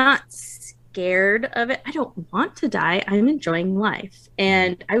I'm not scared of it. I don't want to die. I'm enjoying life,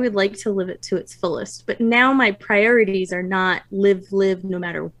 and I would like to live it to its fullest. But now my priorities are not live no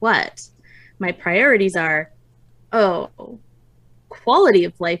matter what. My priorities are, quality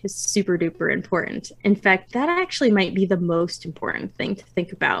of life is super duper important. In fact, that actually might be the most important thing to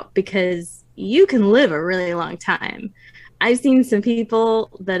think about, because you can live a really long time. I've seen some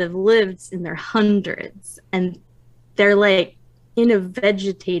people that have lived in their hundreds, and they're like in a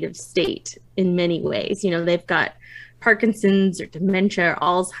vegetative state in many ways. You know, they've got Parkinson's or dementia or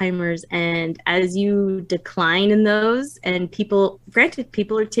Alzheimer's, and as you decline in those, and people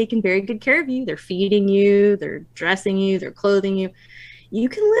are taking very good care of you, they're feeding you, they're dressing you, they're clothing you, you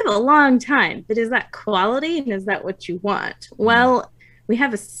can live a long time. But is that quality, and is that what you want? Well, we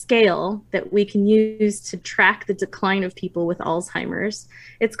have a scale that we can use to track the decline of people with Alzheimer's.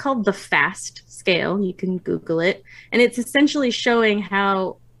 It's called the FAST scale. You can Google it. And it's essentially showing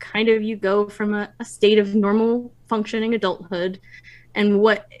how kind of you go from a state of normal functioning adulthood, and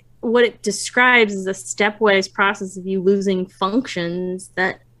what it describes is a stepwise process of you losing functions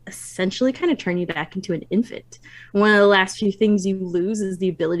that essentially kind of turn you back into an infant. One of the last few things you lose is the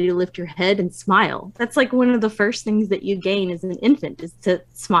ability to lift your head and smile. That's like one of the first things that you gain as an infant, is to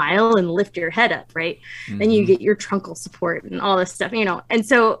smile and lift your head up, right? Mm-hmm. Then you get your truncal support and all this stuff, And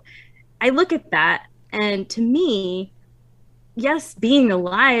so I look at that, and to me, yes, being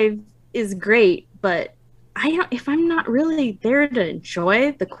alive is great, but if I'm not really there to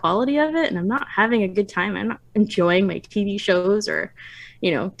enjoy the quality of it, and I'm not having a good time, I'm not enjoying my TV shows or,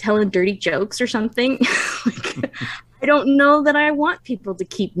 telling dirty jokes or something, I don't know that I want people to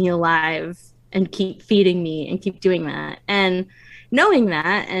keep me alive and keep feeding me and keep doing that. And knowing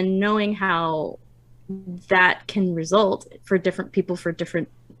that, and knowing how that can result for different people for different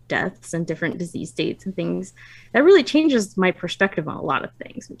deaths and different disease states and things, that really changes my perspective on a lot of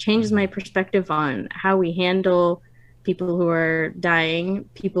things. It changes my perspective on how we handle people who are dying,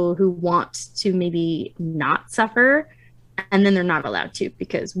 people who want to maybe not suffer, and then they're not allowed to,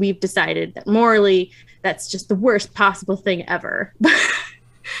 because we've decided that morally that's just the worst possible thing ever.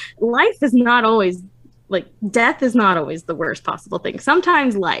 Life is not always, death is not always the worst possible thing.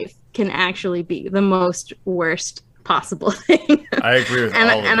 Sometimes life can actually be the most worst possible thing. I agree with all of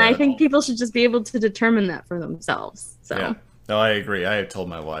that. And I think people should just be able to determine that for themselves. So. Yeah. No, I agree. I have told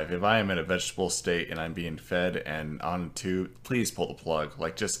my wife, if I am in a vegetable state and I'm being fed and on tube, please pull the plug.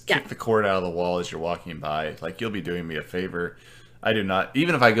 Just kick the cord out of the wall as you're walking by. You'll be doing me a favor. I do not,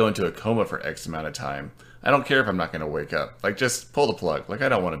 even if I go into a coma for X amount of time, I don't care if I'm not going to wake up. Just pull the plug. I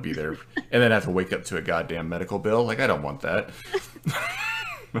don't want to be there and then have to wake up to a goddamn medical bill. I don't want that.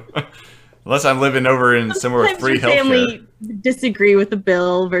 Unless I'm living over in somewhere with free healthcare. Family disagree with the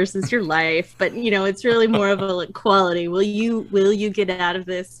bill versus your life, but it's really more of a quality. Will you get out of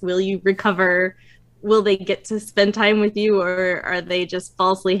this? Will you recover? Will they get to spend time with you, or are they just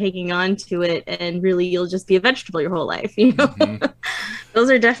falsely hanging on to it, and really you'll just be a vegetable your whole life? Mm-hmm. Those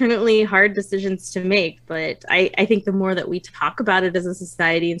are definitely hard decisions to make, but I think the more that we talk about it as a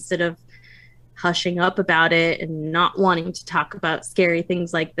society, instead of hushing up about it and not wanting to talk about scary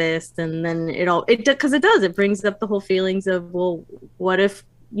things like this. And then it brings up the whole feelings of, well, what if,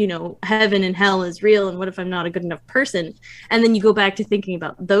 heaven and hell is real, and what if I'm not a good enough person? And then you go back to thinking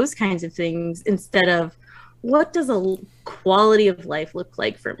about those kinds of things instead of, what does a quality of life look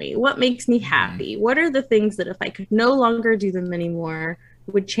like for me? What makes me happy? What are the things that if I could no longer do them anymore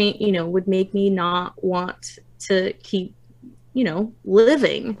would change, would make me not want to keep,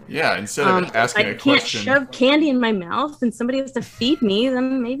 living? Yeah, instead of asking a question. If I can't shove candy in my mouth and somebody has to feed me,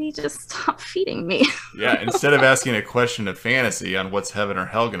 then maybe just stop feeding me. Yeah, instead of asking a question of fantasy on what's heaven or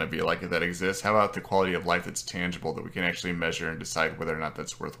hell going to be like if that exists, how about the quality of life that's tangible, that we can actually measure and decide whether or not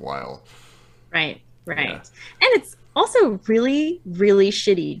that's worthwhile? Right. Yeah. And it's also really, really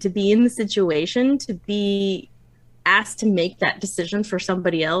shitty to be in the situation to be asked to make that decision for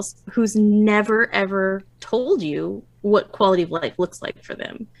somebody else who's never ever told you what quality of life looks like for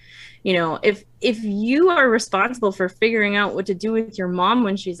them. If you are responsible for figuring out what to do with your mom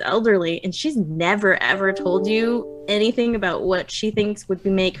when she's elderly and she's never ever told you anything about what she thinks would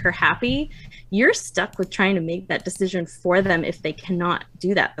make her happy, you're stuck with trying to make that decision for them if they cannot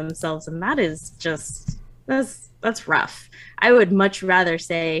do that themselves. And that is just, that's rough. I would much rather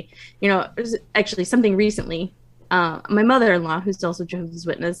say, actually something recently, my mother-in-law, who's also Jehovah's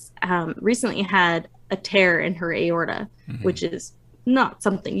Witness, recently had a tear in her aorta, which is not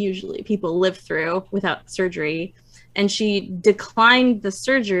something usually people live through without surgery. And she declined the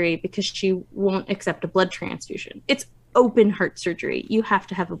surgery because she won't accept a blood transfusion. It's open heart surgery. You have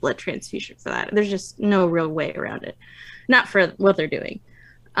to have a blood transfusion for that. There's just no real way around it. Not for what they're doing.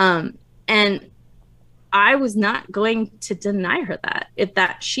 And I was not going to deny her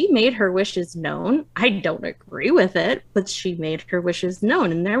that. She made her wishes known. I don't agree with it, but she made her wishes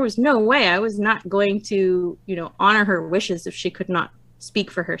known. And there was no way I was not going to, honor her wishes if she could not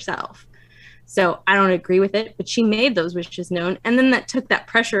speak for herself. So I don't agree with it, but she made those wishes known. And then that took that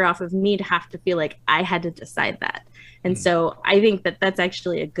pressure off of me to have to feel like I had to decide that. And so I think that that's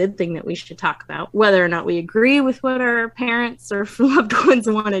actually a good thing that we should talk about, whether or not we agree with what our parents or loved ones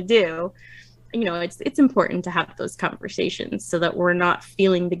want to do. It's important to have those conversations so that we're not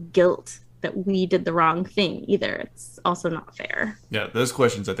feeling the guilt that we did the wrong thing either. It's also not fair. Yeah, those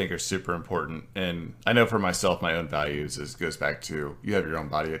questions I think are super important. And I know for myself, my own values goes back to, you have your own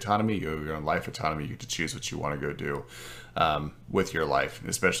body autonomy, you have your own life autonomy, you get to choose what you want to go do with your life,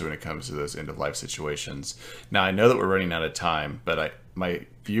 especially when it comes to those end-of-life situations. Now, I know that we're running out of time, but my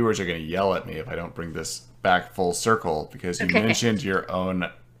viewers are going to yell at me if I don't bring this back full circle, because you mentioned your own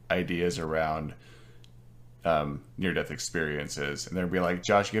ideas around near-death experiences, and they'll be like,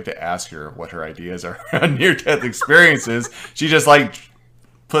 Josh, you have to ask her what her ideas are on near-death experiences. She just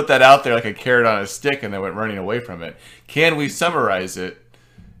put that out there like a carrot on a stick and then went running away from it. Can we summarize it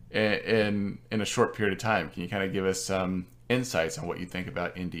in a short period of time? Can you kind of give us some insights on what you think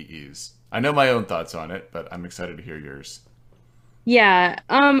about NDEs? I know my own thoughts on it, but I'm excited to hear yours. Yeah.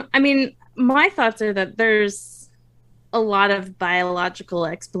 My thoughts are that there's a lot of biological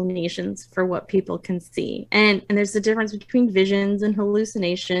explanations for what people can see, and there's a difference between visions and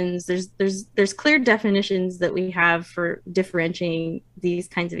hallucinations. There's clear definitions that we have for differentiating these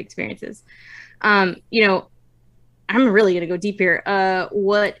kinds of experiences. I'm really going to go deep here.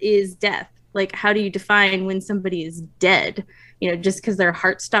 What is death? Like, how do you define when somebody is dead? Just because their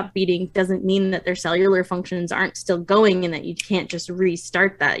heart stopped beating doesn't mean that their cellular functions aren't still going and that you can't just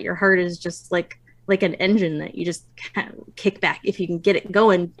restart that. Your heart is just like an engine that you just kind of kick back if you can get it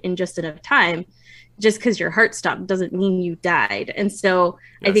going in just enough time. Just because your heart stopped doesn't mean you died. And so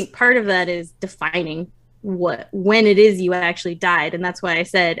yes. I think part of that is defining when it is you actually died. And that's why I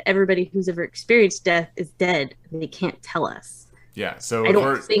said everybody who's ever experienced death is dead. They can't tell us. Yeah. So I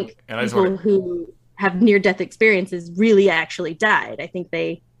don't think people who have near-death experiences really actually died. I think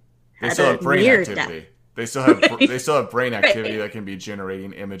they still have brain activity. They still have brain activity that can be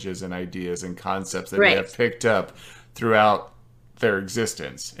generating images and ideas and concepts that they have picked up throughout their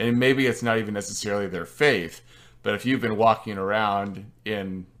existence. And maybe it's not even necessarily their faith, but if you've been walking around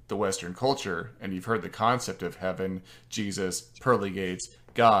in the Western culture and you've heard the concept of heaven, Jesus, pearly gates,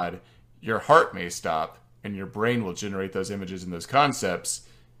 God, your heart may stop and your brain will generate those images and those concepts.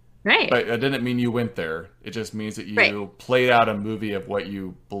 Right. But that didn't mean you went there. It just means that you played out a movie of what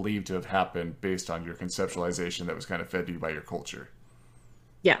you believed to have happened based on your conceptualization that was kind of fed to you by your culture.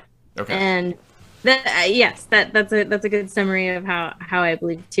 Yeah. Okay. And that's a good summary of how I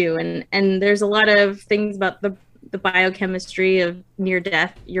believe too. And there's a lot of things about the biochemistry of near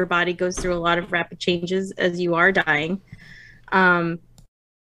death. Your body goes through a lot of rapid changes as you are dying.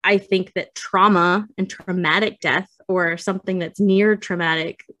 I think that trauma and traumatic death, or something that's near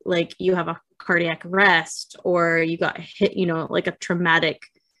traumatic, like you have a cardiac arrest, or you got hit, like a traumatic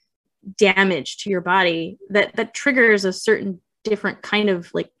damage to your body, that triggers a certain different kind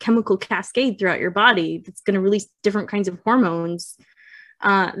of like chemical cascade throughout your body that's going to release different kinds of hormones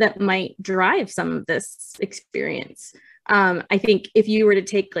that might drive some of this experience. I think if you were to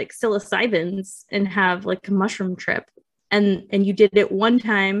take like psilocybins and have like a mushroom trip, and you did it one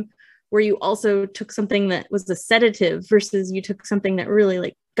time where you also took something that was a sedative versus you took something that really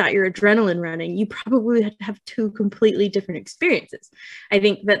like got your adrenaline running, you probably had to have two completely different experiences. I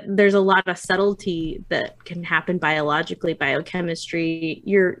think that there's a lot of subtlety that can happen biologically, biochemistry.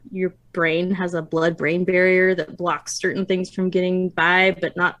 Your brain has a blood-brain barrier that blocks certain things from getting by,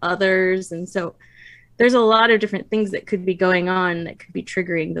 but not others. And so there's a lot of different things that could be going on that could be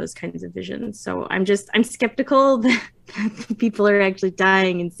triggering those kinds of visions. So I'm skeptical that people are actually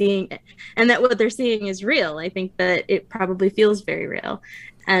dying and seeing it, and that what they're seeing is real. I think that it probably feels very real.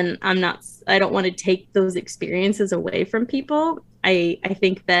 And I don't want to take those experiences away from people. I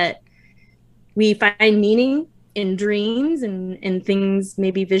think that we find meaning in dreams and things,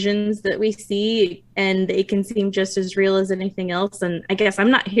 maybe visions that we see, and they can seem just as real as anything else. And I guess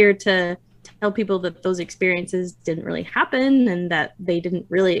I'm not here to tell people that those experiences didn't really happen and that they didn't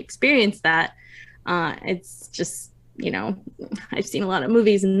really experience that. It's just, I've seen a lot of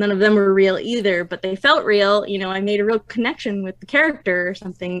movies and none of them were real either, but they felt real. I made a real connection with the character or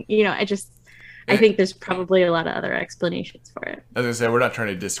something. I think there's probably a lot of other explanations for it. As I say, we're not trying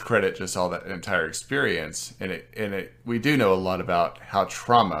to discredit just all that entire experience. We do know a lot about how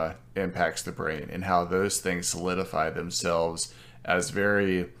trauma impacts the brain and how those things solidify themselves as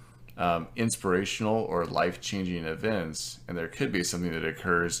very inspirational or life-changing events. And there could be something that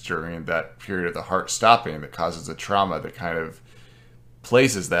occurs during that period of the heart stopping that causes a trauma that kind of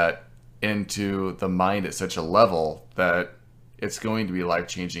places that into the mind at such a level that it's going to be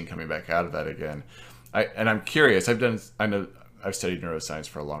life-changing coming back out of that again. I'm curious, I know I've studied neuroscience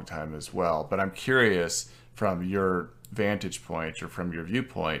for a long time as well, but I'm curious from your vantage point or from your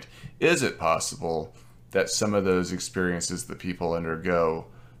viewpoint, is it possible that some of those experiences that people undergo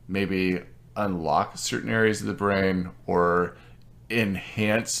maybe unlock certain areas of the brain or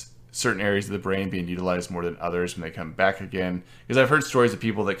enhance certain areas of the brain being utilized more than others when they come back again? Because I've heard stories of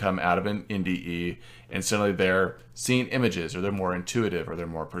people that come out of an NDE and suddenly they're seeing images, or they're more intuitive, or they're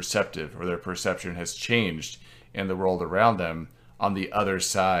more perceptive, or their perception has changed in the world around them on the other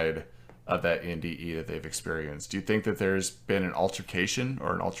side of that NDE that they've experienced. Do you think that there's been an altercation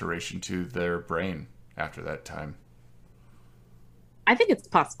or an alteration to their brain after that time? I think it's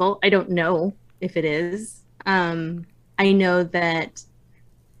possible. I don't know if it is. I know that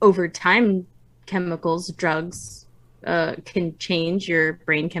over time, chemicals, drugs can change your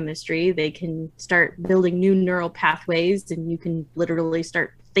brain chemistry. They can start building new neural pathways, and you can literally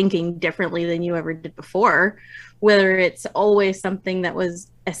start thinking differently than you ever did before. Whether it's always something that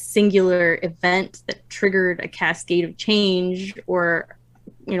was a singular event that triggered a cascade of change, or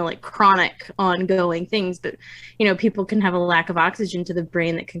like chronic ongoing things. But people can have a lack of oxygen to the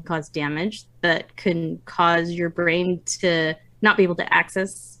brain that can cause damage, that can cause your brain to not be able to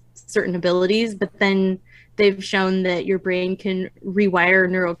access certain abilities. But then they've shown that your brain can rewire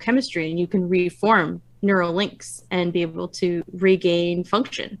neurochemistry, and you can reform neural links and be able to regain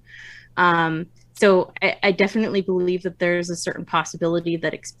function. So I definitely believe that there's a certain possibility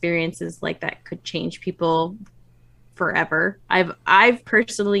that experiences like that could change people forever. I've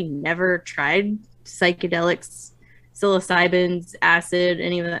personally never tried psychedelics, psilocybins, acid,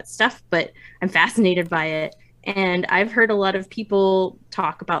 any of that stuff, but I'm fascinated by it. And I've heard a lot of people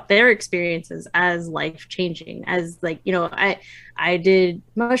talk about their experiences as life-changing, as I did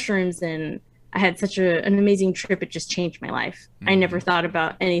mushrooms and I had such an amazing trip. It just changed my life. Mm-hmm. I never thought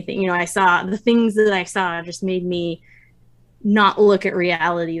about anything. I saw the things that I saw just made me not look at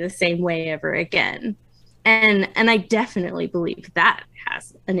reality the same way ever again. And I definitely believe that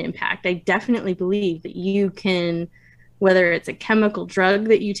has an impact. I definitely believe that you can, whether it's a chemical drug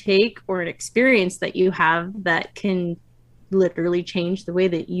that you take or an experience that you have, that can literally change the way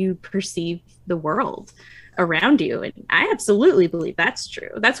that you perceive the world around you. And I absolutely believe that's true.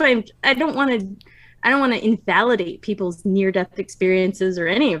 That's why I don't want to invalidate people's near-death experiences or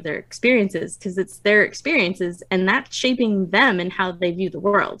any of their experiences, because it's their experiences and that's shaping them and how they view the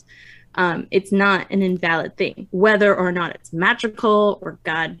world. It's not an invalid thing, whether or not it's magical or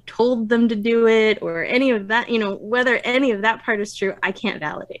God told them to do it or any of that, whether any of that part is true, I can't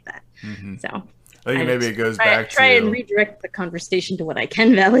validate that. Mm-hmm. So I think maybe it goes back to... Try and redirect the conversation to what I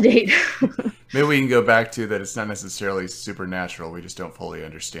can validate. Maybe we can go back to that it's not necessarily supernatural. We just don't fully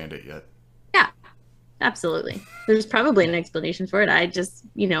understand it yet. Yeah. Absolutely. There's probably an explanation for it. I just,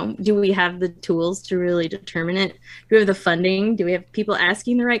 do we have the tools to really determine it? Do we have the funding? Do we have people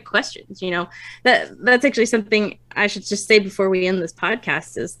asking the right questions? That's actually something I should just say before we end this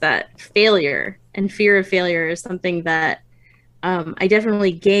podcast, is that failure and fear of failure is something that I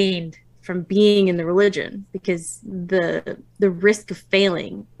definitely gained from being in the religion, because the risk of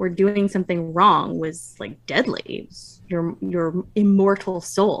failing or doing something wrong was like deadly. It was your immortal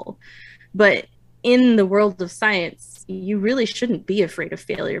soul. But in the world of science, you really shouldn't be afraid of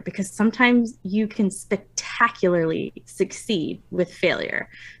failure, because sometimes you can spectacularly succeed with failure.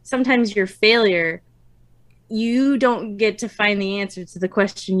 Sometimes your failure, you don't get to find the answer to the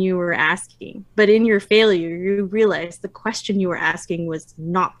question you were asking, but in your failure, you realize the question you were asking was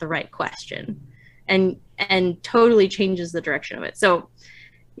not the right question, and totally changes the direction of it. So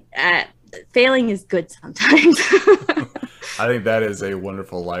failing is good sometimes. I think that is a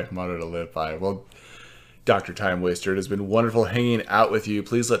wonderful life motto to live by. Well, Dr. Time Waster, it has been wonderful hanging out with you.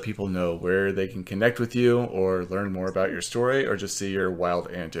 Please let people know where they can connect with you or learn more about your story or just see your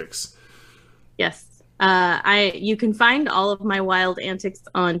wild antics. Yes. You can find all of my wild antics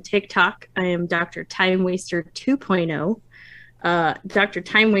on TikTok. I am Dr. Time Waster 2.0. Dr.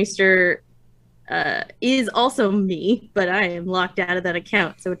 Time Waster is also me, but I am locked out of that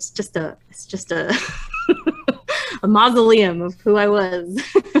account. So it's just a a mausoleum of who I was.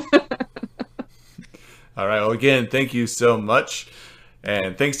 All right. Well, again, thank you so much.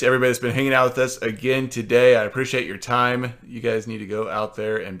 And thanks to everybody that's been hanging out with us again today. I appreciate your time. You guys need to go out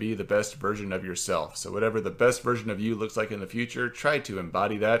there and be the best version of yourself. So whatever the best version of you looks like in the future, try to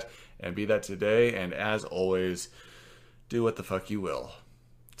embody that and be that today. And as always, do what the fuck you will.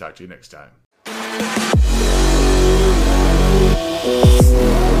 Talk to you next time.